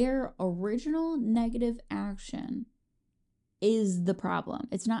 Their original negative action is the problem.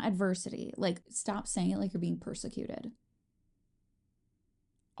 It's not adversity. Like, stop saying it like you're being persecuted.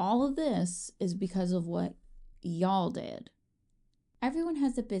 All of this is because of what y'all did. Everyone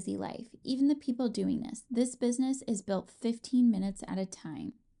has a busy life, even the people doing this. This business is built 15 minutes at a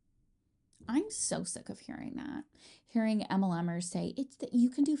time. I'm so sick of hearing that. Hearing MLMers say it's that you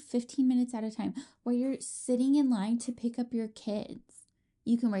can do 15 minutes at a time while you're sitting in line to pick up your kids.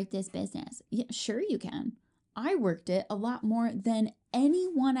 You can work this business. Yeah, sure you can. I worked it a lot more than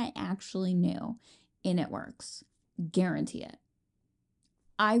anyone I actually knew in itworks. Guarantee it.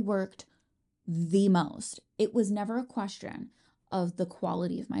 I worked the most. It was never a question of the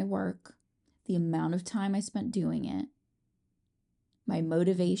quality of my work, the amount of time I spent doing it, my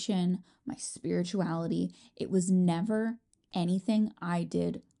motivation, my spirituality. It was never anything I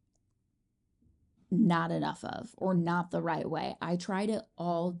did not enough of or not the right way. I tried it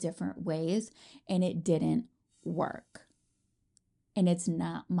all different ways and it didn't work. And it's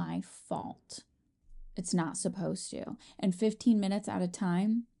not my fault. It's not supposed to. And 15 minutes at a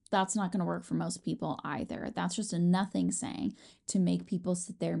time, that's not going to work for most people either. That's just a nothing saying to make people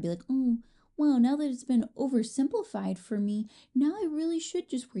sit there and be like, oh, well, now that it's been oversimplified for me, now I really should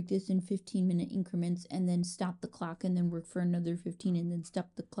just work this in 15-minute increments and then stop the clock and then work for another 15 and then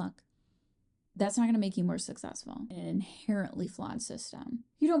stop the clock. That's not going to make you more successful. An inherently flawed system.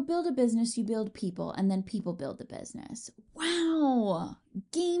 You don't build a business, you build people, and then people build the business. Wow.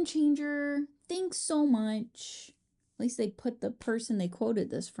 Game changer. Thanks so much. At least they put the person they quoted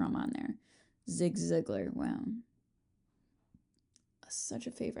this from on there. Zig Ziglar. Wow. such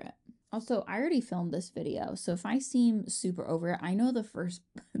a favorite. Also, I already filmed this video, so if I seem super over it, I know the first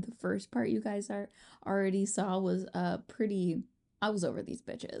part you guys already saw was I was over these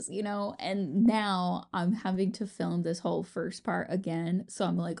bitches, you know? And now I'm having to film this whole first part again, so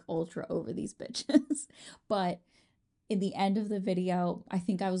I'm like ultra over these bitches. But in the end of the video, I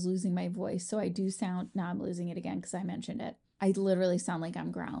think I was losing my voice, so I do sound, now I'm losing it again because I mentioned it. I literally sound like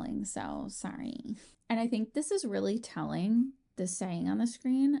I'm growling, so sorry. And I think this is really telling, this saying on the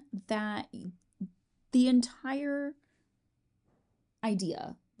screen, that the entire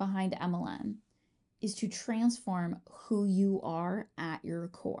idea behind MLM is to transform who you are at your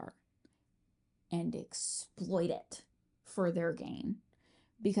core and exploit it for their gain.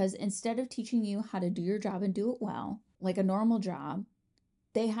 Because instead of teaching you how to do your job and do it well, like a normal job,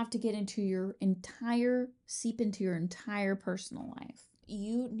 they have to get into seep into your entire personal life.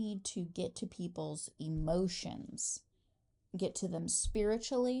 You need to get to people's emotions, get to them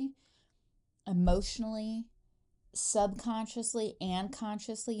spiritually, emotionally, subconsciously, and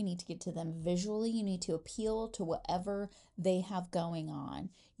consciously. You need to get to them visually. You need to appeal to whatever they have going on.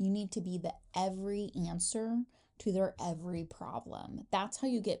 You need to be the every answer to their every problem. That's how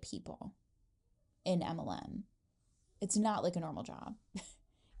you get people in MLM. It's not like a normal job.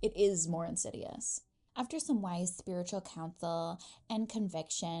 It is more insidious. After some wise spiritual counsel and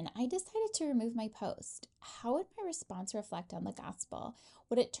conviction, I decided to remove my post. How would my response reflect on the gospel?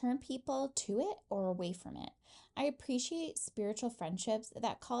 Would it turn people to it or away from it? I appreciate spiritual friendships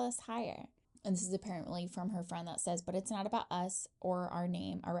that call us higher. And this is apparently from her friend that says, but it's not about us or our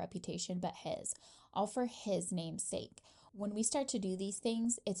name, our reputation, but his. All for his name's sake. When we start to do these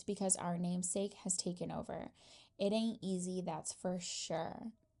things, it's because our namesake has taken over. It ain't easy, that's for sure.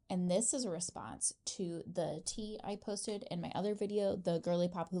 And this is a response to the tea I posted in my other video, the girly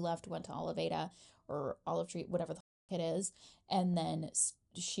pop who left, went to Oliveda or Olive Tree, whatever the it is. And then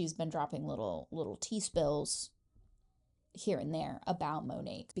she's been dropping little tea spills here and there about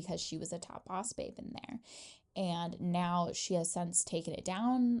Monique because she was a top boss babe in there. And now she has since taken it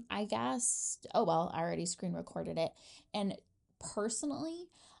down, I guess. Oh, well, I already screen recorded it. And personally,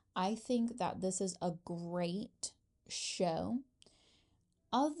 I think that this is a great show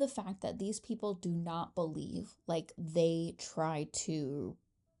of the fact that these people do not believe like they try to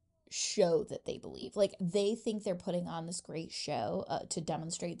show that they believe. Like they think they're putting on this great show to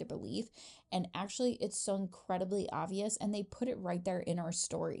demonstrate their belief. And actually it's so incredibly obvious, and they put it right there in our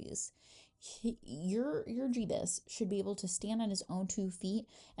stories. Your Jeebus should be able to stand on his own 2 feet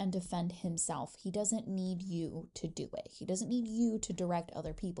and defend himself. He doesn't need you to do it. He doesn't need you to direct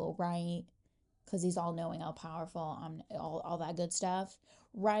other people, right? Because he's all knowing, all powerful, all that good stuff,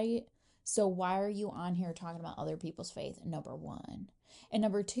 right? So why are you on here talking about other people's faith? Number one. And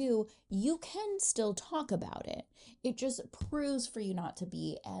number two, you can still talk about it. It just proves for you not to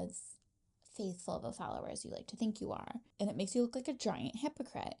be as faithful of a follower as you like to think you are. And it makes you look like a giant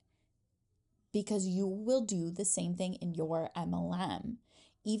hypocrite because you will do the same thing in your MLM.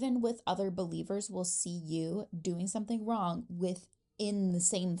 Even with other believers will see you doing something wrong within the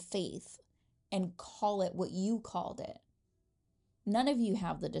same faith and call it what you called it. None of you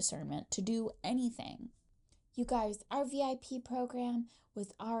have the discernment to do anything. You guys, our VIP program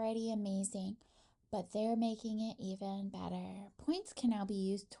was already amazing, but they're making it even better. Points can now be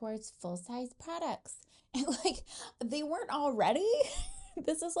used towards full-size products. And like, they weren't already?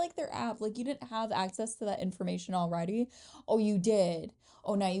 This is like their app. Like, you didn't have access to that information already. Oh, you did.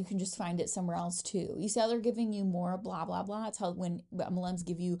 Oh, now you can just find it somewhere else too. You see how they're giving you more blah, blah, blah. It's how when MLMs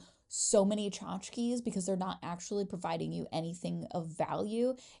give you so many tchotchkes because they're not actually providing you anything of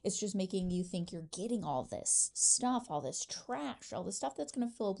value. It's just making you think you're getting all this stuff, all this trash, all this stuff that's going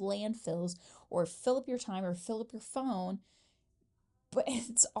to fill up landfills or fill up your time or fill up your phone. But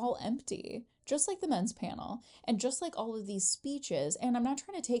it's all empty, just like the men's panel and just like all of these speeches. And I'm not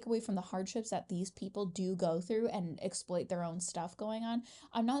trying to take away from the hardships that these people do go through and exploit their own stuff going on.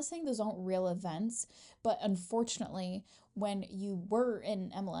 I'm not saying those aren't real events, but unfortunately, when you were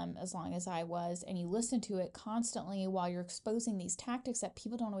in MLM as long as I was and you listen to it constantly while you're exposing these tactics that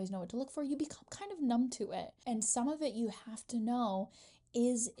people don't always know what to look for, you become kind of numb to it. And some of it you have to know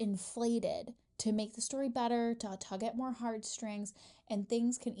is inflated to make the story better, to tug at more heartstrings, and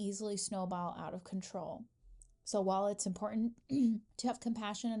things can easily snowball out of control. So while it's important to have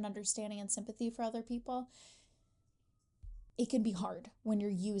compassion and understanding and sympathy for other people, it can be hard when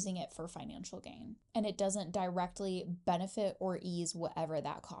you're using it for financial gain and it doesn't directly benefit or ease whatever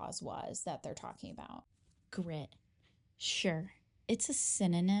that cause was that they're talking about. Grit. Sure, it's a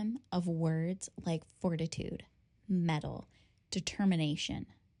synonym of words like fortitude, mettle, determination,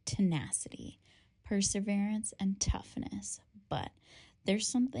 tenacity, perseverance, and toughness. but there's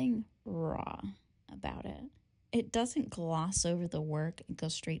something raw about it. It doesn't gloss over the work and go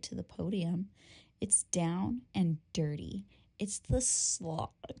straight to the podium. It's down and dirty. It's the slog.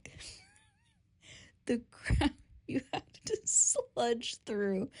 The crap you have to sludge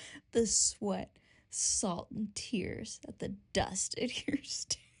through, the sweat, salt, and tears that the dust adheres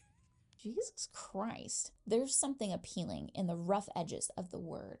to. Jesus Christ. There's something appealing in the rough edges of the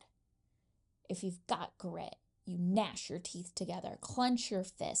word. If you've got grit, you gnash your teeth together, clench your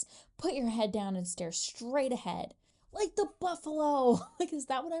fists, put your head down and stare straight ahead. Like the buffalo. Like, is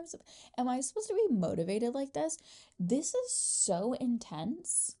that what am I supposed to be motivated like this? This is so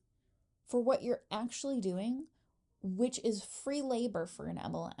intense for what you're actually doing, which is free labor for an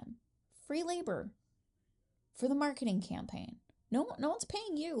MLM. Free labor for the marketing campaign. No one's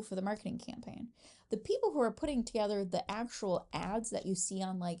paying you for the marketing campaign. The people who are putting together the actual ads that you see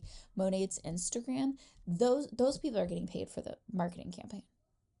on like Monat's Instagram, those people are getting paid for the marketing campaign.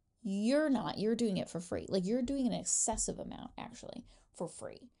 You're not. You're doing it for free. Like, you're doing an excessive amount actually for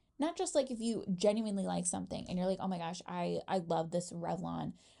free. Not just like if you genuinely like something and you're like, oh my gosh, I love this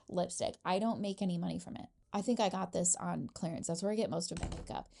Revlon lipstick. I don't make any money from it. I think I got this on clearance. That's where I get most of my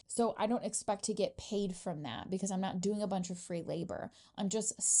makeup. So I don't expect to get paid from that because I'm not doing a bunch of free labor. I'm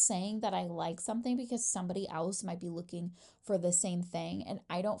just saying that I like something because somebody else might be looking for the same thing and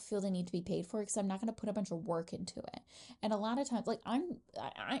I don't feel the need to be paid for it because I'm not going to put a bunch of work into it. And a lot of times, like I'm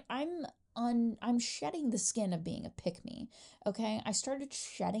shedding the skin of being a pick-me, okay? I started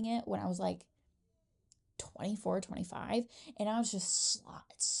shedding it when I was like 24, 25, and I was just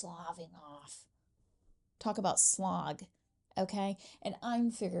slaving off. Talk about slog, okay? And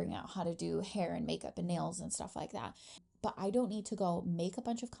I'm figuring out how to do hair and makeup and nails and stuff like that. But I don't need to go make a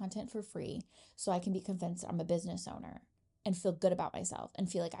bunch of content for free so I can be convinced I'm a business owner and feel good about myself and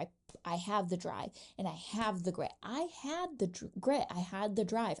feel like I have the drive and I have the grit. I had the grit. I had the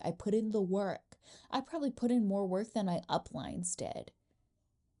drive. I put in the work. I probably put in more work than my uplines did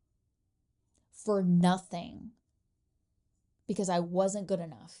for nothing because I wasn't good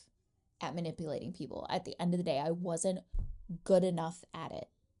enough at manipulating people. At the end of the day, I wasn't good enough at it.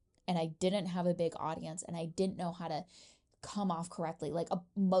 And I didn't have a big audience and I didn't know how to come off correctly. Like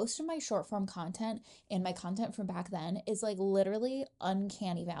most of my short form content and my content from back then is like literally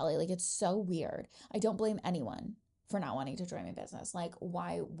uncanny valley. Like, it's so weird. I don't blame anyone for not wanting to join my business. Like,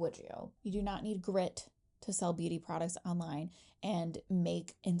 why would you? You do not need grit to sell beauty products online and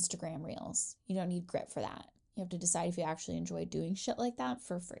make Instagram reels. You don't need grit for that. You have to decide if you actually enjoy doing shit like that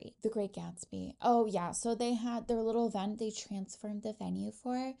for free. The Great Gatsby. Oh yeah, so they had their little event they transformed the venue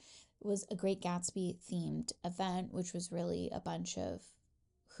for. It was a Great Gatsby themed event, which was really a bunch of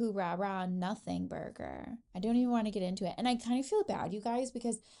hoorah nothing burger. I don't even want to get into it. And I kind of feel bad, you guys,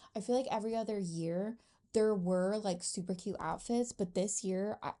 because I feel like every other year there were like super cute outfits, but this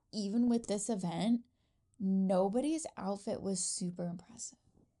year, even with this event, nobody's outfit was super impressive.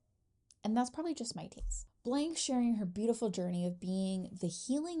 And that's probably just my taste. Blank sharing her beautiful journey of being the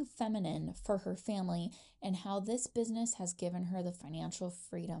healing feminine for her family and how this business has given her the financial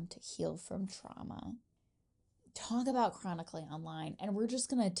freedom to heal from trauma. Talk about chronically online, and we're just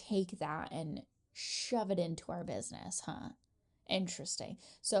going to take that and shove it into our business, huh? Interesting.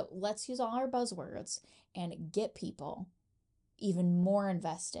 So let's use all our buzzwords and get people even more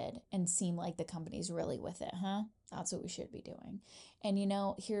invested and seem like the company's really with it, huh? That's what we should be doing. And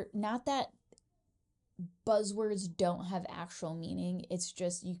here, not that buzzwords don't have actual meaning. It's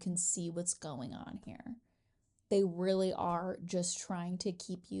just you can see what's going on here. They really are just trying to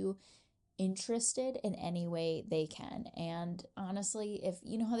keep you interested in any way they can. And honestly, if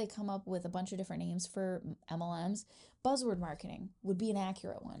you know how they come up with a bunch of different names for MLMs, buzzword marketing would be an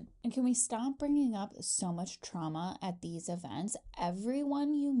accurate one. And can we stop bringing up so much trauma at these events?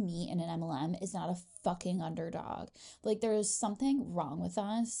 Everyone you meet in an MLM is not a fucking underdog. Like, there is something wrong with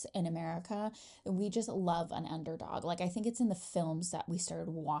us in America. We just love an underdog. Like, I think it's in the films that we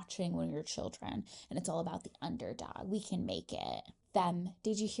started watching when we were children, and it's all about the underdog. We can make it. Them.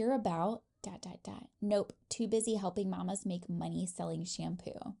 Did you hear about ... Nope. Too busy helping mamas make money selling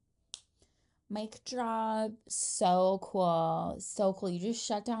shampoo. Mic drop. So cool. So cool. You just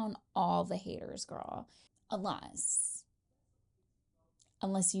shut down all the haters, girl. Unless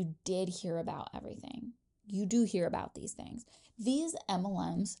you did hear about everything. You do hear about these things. These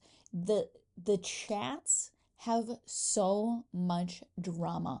MLMs, the chats have so much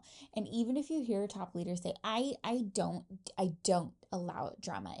drama. And even if you hear top leaders say, I don't allow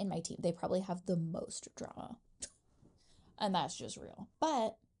drama in my team, they probably have the most drama. And that's just real.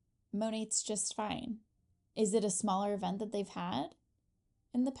 But Monat's just fine. Is it a smaller event that they've had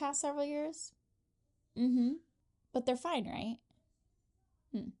in the past several years? But they're fine, right?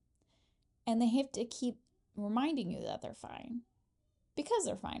 And they have to keep reminding you that they're fine. Because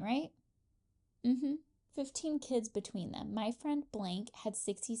they're fine, right? 15 kids between them. My friend blank had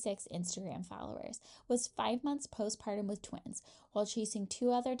 66 Instagram followers, was 5 months postpartum with twins, while chasing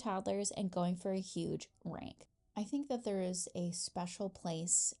 2 other toddlers and going for a huge rank. I think that there is a special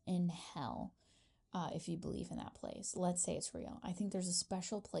place in hell, if you believe in that place. Let's say it's real. I think there's a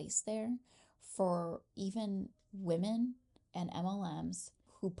special place there for even women and MLMs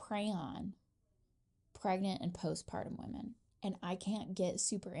who prey on pregnant and postpartum women. And I can't get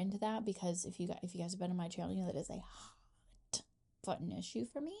super into that because if you guys have been on my channel, you know that is a hot button issue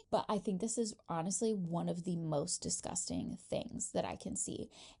for me. But I think this is honestly one of the most disgusting things that I can see.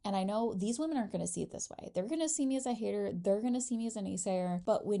 And I know these women aren't going to see it this way. They're going to see me as a hater. They're going to see me as a naysayer.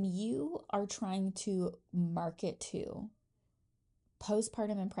 But when you are trying to market to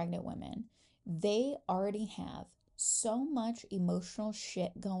postpartum and pregnant women, they already have so much emotional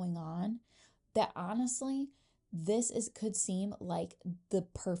shit going on that honestly, this could seem like the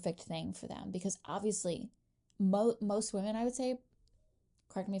perfect thing for them, because obviously most women, I would say,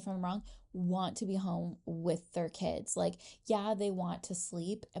 correct me if I'm wrong, want to be home with their kids. Like, yeah, they want to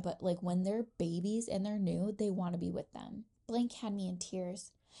sleep, but like when they're babies and they're new, they want to be with them. Blank had me in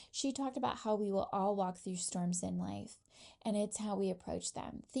tears. She talked about how we will all walk through storms in life, and it's how we approach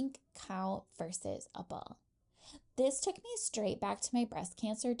them. Think cow versus a bull. This took me straight back to my breast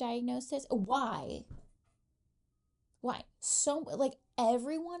cancer diagnosis. Why? So, like,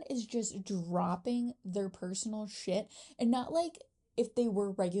 everyone is just dropping their personal shit, and not like if they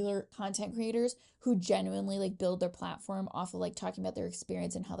were regular content creators who genuinely like build their platform off of like talking about their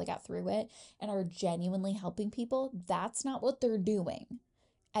experience and how they got through it and are genuinely helping people. That's not what they're doing.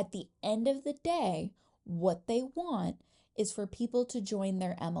 At the end of the day, what they want is for people to join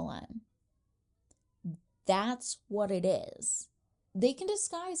their MLM. That's what it is. They can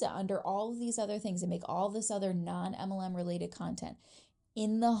disguise it under all of these other things and make all this other non-MLM related content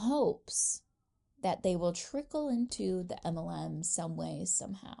in the hopes that they will trickle into the MLM some way,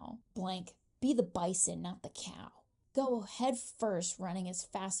 somehow. Blank, be the bison, not the cow. Go head first, running as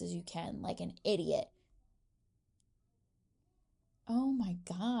fast as you can like an idiot. Oh my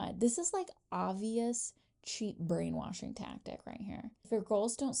God, this is like obvious cheap brainwashing tactic right here. If your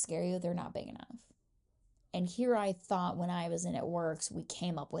goals don't scare you, they're not big enough. And here I thought when I was in itworks, we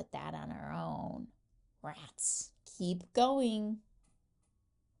came up with that on our own. Rats. Keep going.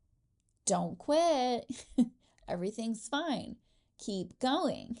 Don't quit. Everything's fine. Keep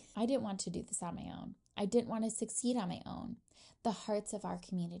going. I didn't want to do this on my own. I didn't want to succeed on my own. The hearts of our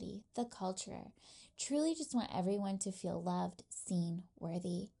community, the culture, truly just want everyone to feel loved, seen,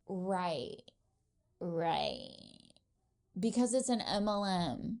 worthy. Right. Because it's an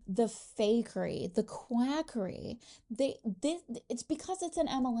MLM, the fakery, the quackery, it's because it's an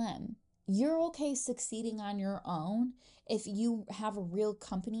MLM. You're okay succeeding on your own if you have a real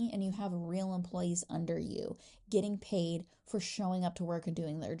company and you have real employees under you getting paid for showing up to work and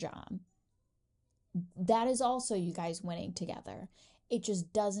doing their job. That is also you guys winning together. It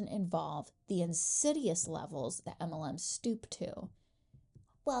just doesn't involve the insidious levels that MLMs stoop to.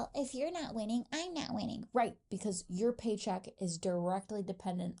 Well, if you're not winning, I'm not winning. Right, because your paycheck is directly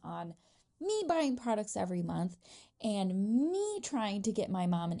dependent on me buying products every month and me trying to get my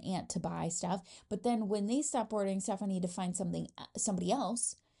mom and aunt to buy stuff. But then when they stop ordering stuff, I need to find somebody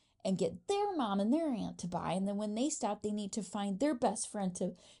else and get their mom and their aunt to buy. And then when they stop, they need to find their best friend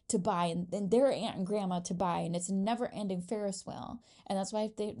to buy and then their aunt and grandma to buy. And it's a never-ending Ferris wheel. And that's why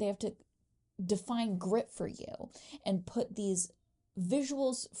they have to define grit for you and put these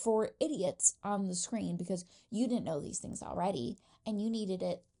visuals for idiots on the screen because you didn't know these things already and you needed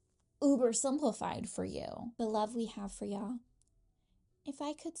it uber simplified for you. The love we have for y'all. If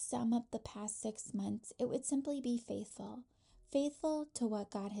I could sum up the past 6 months, it would simply be faithful. Faithful to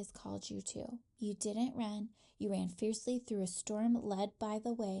what God has called you to. You didn't run. You ran fiercely through a storm led by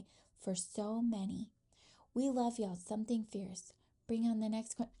the way for so many. We love y'all. Something fierce. Bring on the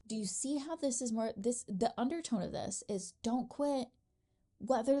next one. Do you see how this is more, the undertone of this is don't quit.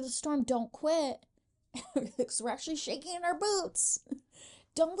 Weather the storm, don't quit. Because we're actually shaking in our boots.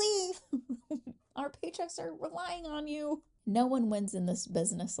 Don't leave. Our paychecks are relying on you. No one wins in this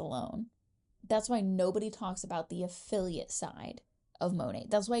business alone. That's why nobody talks about the affiliate side of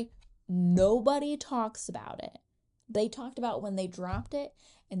Monat. That's why nobody talks about it. They talked about when they dropped it,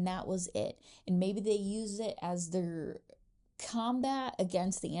 and that was it. And maybe they use it as their combat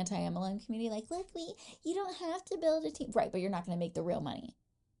against the anti-MLM community. Like, look, you don't have to build a team. Right, but you're not going to make the real money.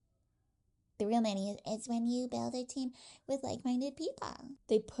 The real money is when you build a team with like-minded people.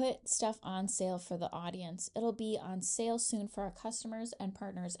 They put stuff on sale for the audience. It'll be on sale soon for our customers and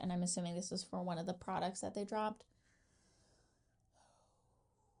partners, and I'm assuming this is for one of the products that they dropped.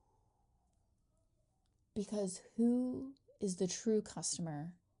 Because who is the true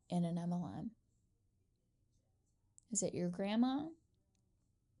customer in an MLM? Is it your grandma?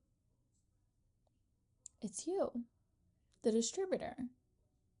 It's you, the distributor.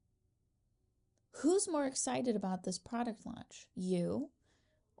 Who's more excited about this product launch? You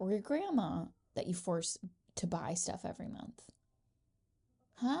or your grandma that you force to buy stuff every month?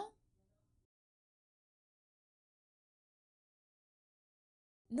 Huh?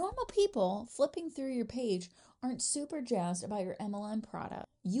 Normal people flipping through your page aren't super jazzed about your MLM product.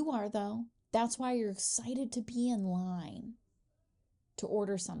 You are, though. That's why you're excited to be in line to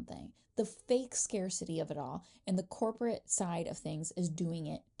order something. The fake scarcity of it all and the corporate side of things is doing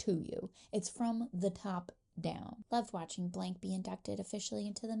it to you. It's from the top down. Loved watching Blank be inducted officially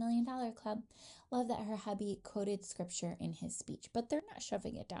into the $1 Million Club. Love that her hubby quoted scripture in his speech, but they're not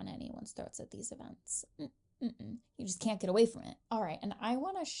shoving it down anyone's throats at these events. You just can't get away from it. All right, and I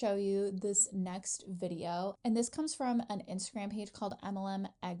want to show you this next video, and this comes from an Instagram page called MLM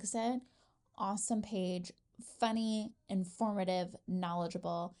Exit. Awesome page, funny, informative,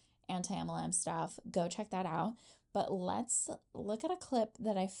 knowledgeable, anti-MLM stuff. Go check that out. But let's look at a clip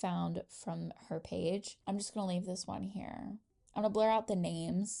that I found from her page. I'm just going to leave this one here. I'm going to blur out the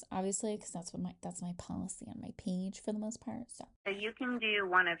names, obviously, because that's my policy on my page for the most part. So you can do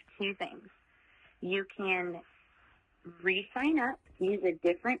one of two things. You can re-sign up, use a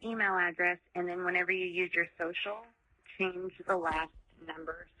different email address, and then whenever you use your social, change the last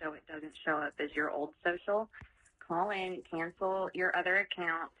number so it doesn't show up as your old social. Call in, cancel your other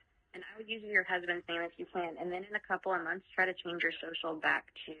account, and I would use your husband's name if you can. And then in a couple of months, try to change your social back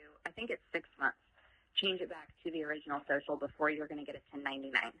to, I think it's 6 months. Change it back to the original social before you're going to get a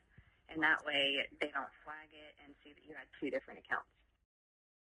 1099. And that way they don't flag it and see that you had two different accounts.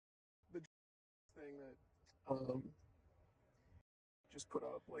 Thing that just put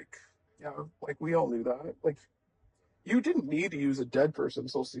up, like we all knew that, like, you didn't need to use a dead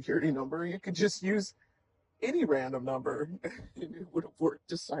person's social security number. You could just use any random number and it would have worked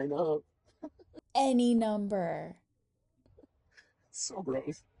to sign up. Any number. So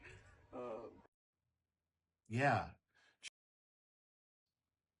gross. Yeah.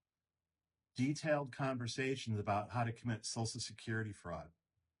 Detailed conversations about how to commit social security fraud.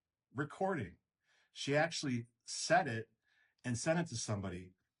 Recording. She actually said it and sent it to somebody.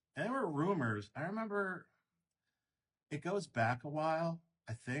 And there were rumors. I remember it goes back a while,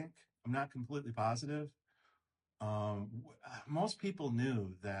 I think. I'm not completely positive. Most people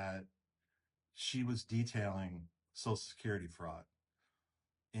knew that she was detailing Social Security fraud.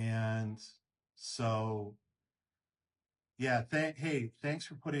 And so, yeah, hey, thanks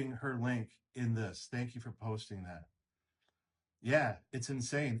for putting her link in this. Thank you for posting that. Yeah, it's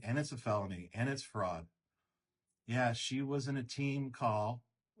insane. And it's a felony. And it's fraud. Yeah, she was in a team call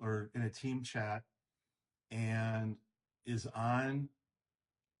or in a team chat and is on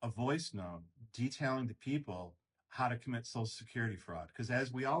a voice note detailing to people how to commit Social Security fraud. Because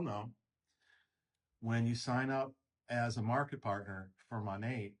as we all know, when you sign up as a market partner for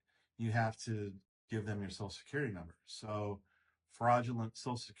Monat, you have to give them your Social Security number. So fraudulent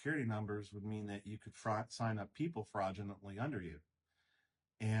Social Security numbers would mean that you could sign up people fraudulently under you.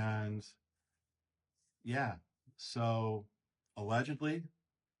 And yeah, so allegedly,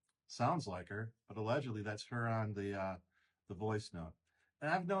 sounds like her, but allegedly that's her on the voice note. And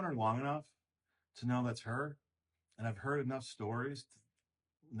I've known her long enough to know that's her, and I've heard enough stories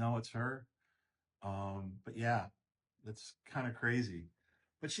to know it's her. But yeah, that's kind of crazy.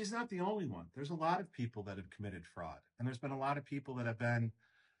 But she's not the only one. There's a lot of people that have committed fraud, and there's been a lot of people that have been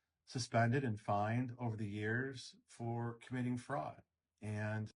suspended and fined over the years for committing fraud.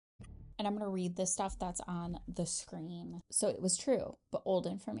 And I'm going to read the stuff that's on the screen. So it was true, but old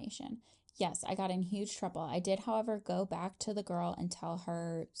information. Yes, I got in huge trouble. I did, however, go back to the girl and tell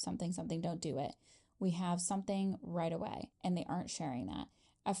her something, don't do it. We have something right away, and they aren't sharing that.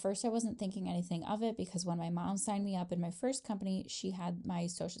 At first, I wasn't thinking anything of it because when my mom signed me up in my first company, she had my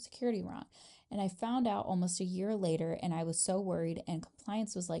Social Security wrong. And I found out almost a year later, and I was so worried, and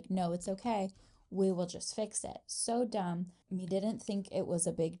compliance was like, no, it's okay. We will just fix it. So dumb. Me didn't think it was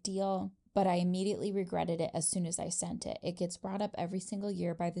a big deal, but I immediately regretted it as soon as I sent it. It gets brought up every single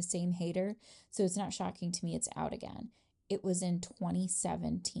year by the same hater, so it's not shocking to me it's out again. It was in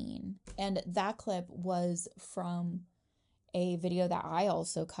 2017. And that clip was from a video that I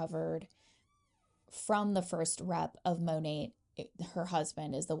also covered from the first rep of Monat her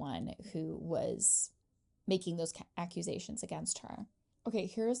husband is the one who was making those accusations against her. Okay,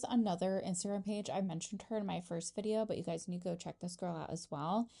 here's another Instagram page. I mentioned her in my first video, but you guys need to go check this girl out as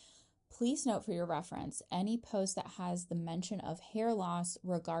well. Please note for your reference, any post that has the mention of hair loss,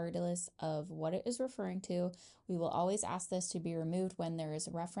 regardless of what it is referring to, we will always ask this to be removed when there is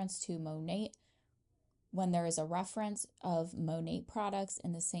a reference to Monat, when there is a reference of Monat products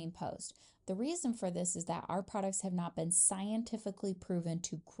in the same post. The reason for this is that our products have not been scientifically proven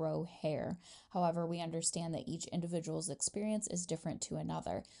to grow hair. However, we understand that each individual's experience is different to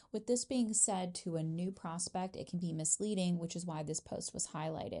another. With this being said, to a new prospect, it can be misleading, which is why this post was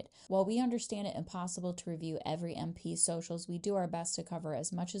highlighted. While we understand it impossible to review every MP's socials, we do our best to cover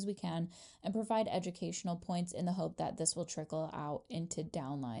as much as we can and provide educational points in the hope that this will trickle out into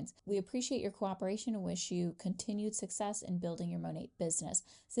downlines. We appreciate your cooperation and wish you continued success in building your Monat business.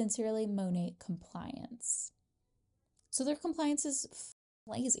 Sincerely, Monat Compliance. So their compliance is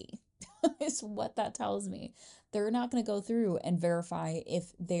lazy, is what that tells me. They're not going to go through and verify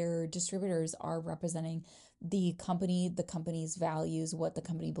if their distributors are representing the company, the company's values, what the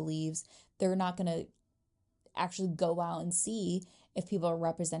company believes. They're not going to actually go out and see if people are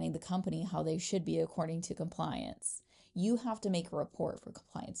representing the company how they should be according to compliance. You have to make a report for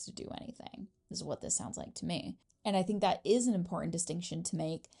compliance to do anything, is what this sounds like to me. And I think that is an important distinction to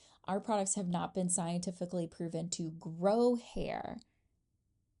make. Our products have not been scientifically proven to grow hair.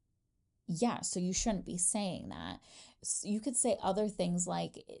 Yeah, so you shouldn't be saying that. You could say other things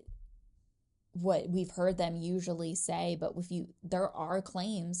like what we've heard them usually say, but there are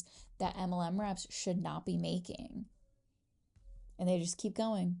claims that MLM reps should not be making. And they just keep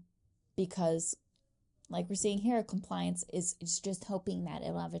going because, like we're seeing here, compliance is just hoping that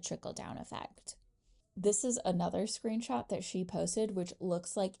it'll have a trickle-down effect. This is another screenshot that she posted, which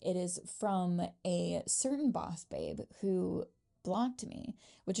looks like it is from a certain boss babe who blocked me,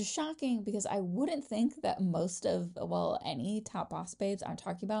 which is shocking because I wouldn't think that any top boss babes I'm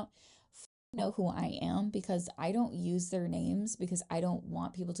talking about know who I am, because I don't use their names because I don't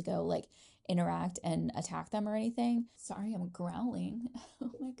want people to go like interact and attack them or anything. Sorry, I'm growling.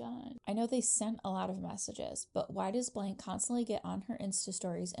 Oh my God. I know they sent a lot of messages, but why does blank constantly get on her Insta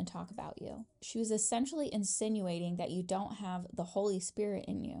stories and talk about you? She was essentially insinuating that you don't have the Holy Spirit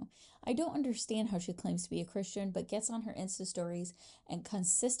in you. I don't understand how she claims to be a Christian, but gets on her Insta stories and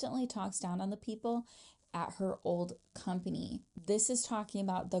consistently talks down on the people at her old company. This is talking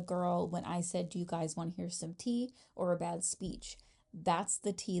about the girl when I said, do you guys want to hear some tea or a bad speech? That's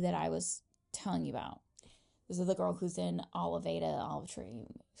the tea that I was telling you about. This is the girl who's in Olive Tree.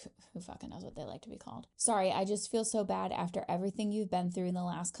 Who fucking knows what they like to be called? Sorry, I just feel so bad after everything you've been through in the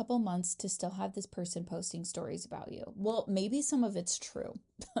last couple months to still have this person posting stories about you. Well, maybe some of it's true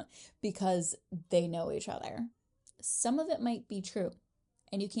because they know each other. Some of it might be true.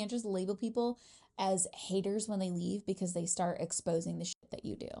 And you can't just label people as haters when they leave because they start exposing the shit that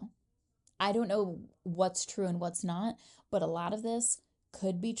you do. I don't know what's true and what's not, but a lot of this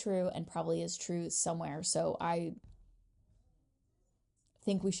could be true and probably is true somewhere. So I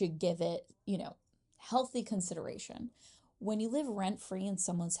think we should give it, healthy consideration. When you live rent-free in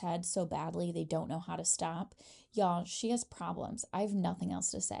someone's head so badly they don't know how to stop, y'all, she has problems. I have nothing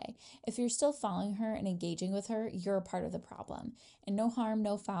else to say. If you're still following her and engaging with her, you're a part of the problem. And no harm,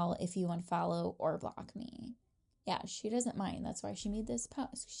 no foul if you unfollow or block me. Yeah, she doesn't mind. That's why she made this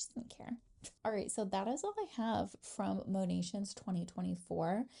post. She doesn't care. All right, so that is all I have from MONATIONS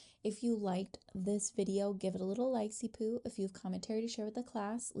 2024. If you liked this video, give it a little likesy poo. If you have commentary to share with the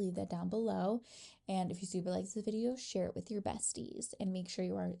class, leave that down below. And if you super like this video, share it with your besties. And make sure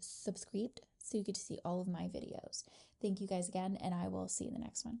you are subscribed so you get to see all of my videos. Thank you guys again, and I will see you in the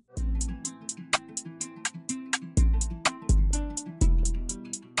next one.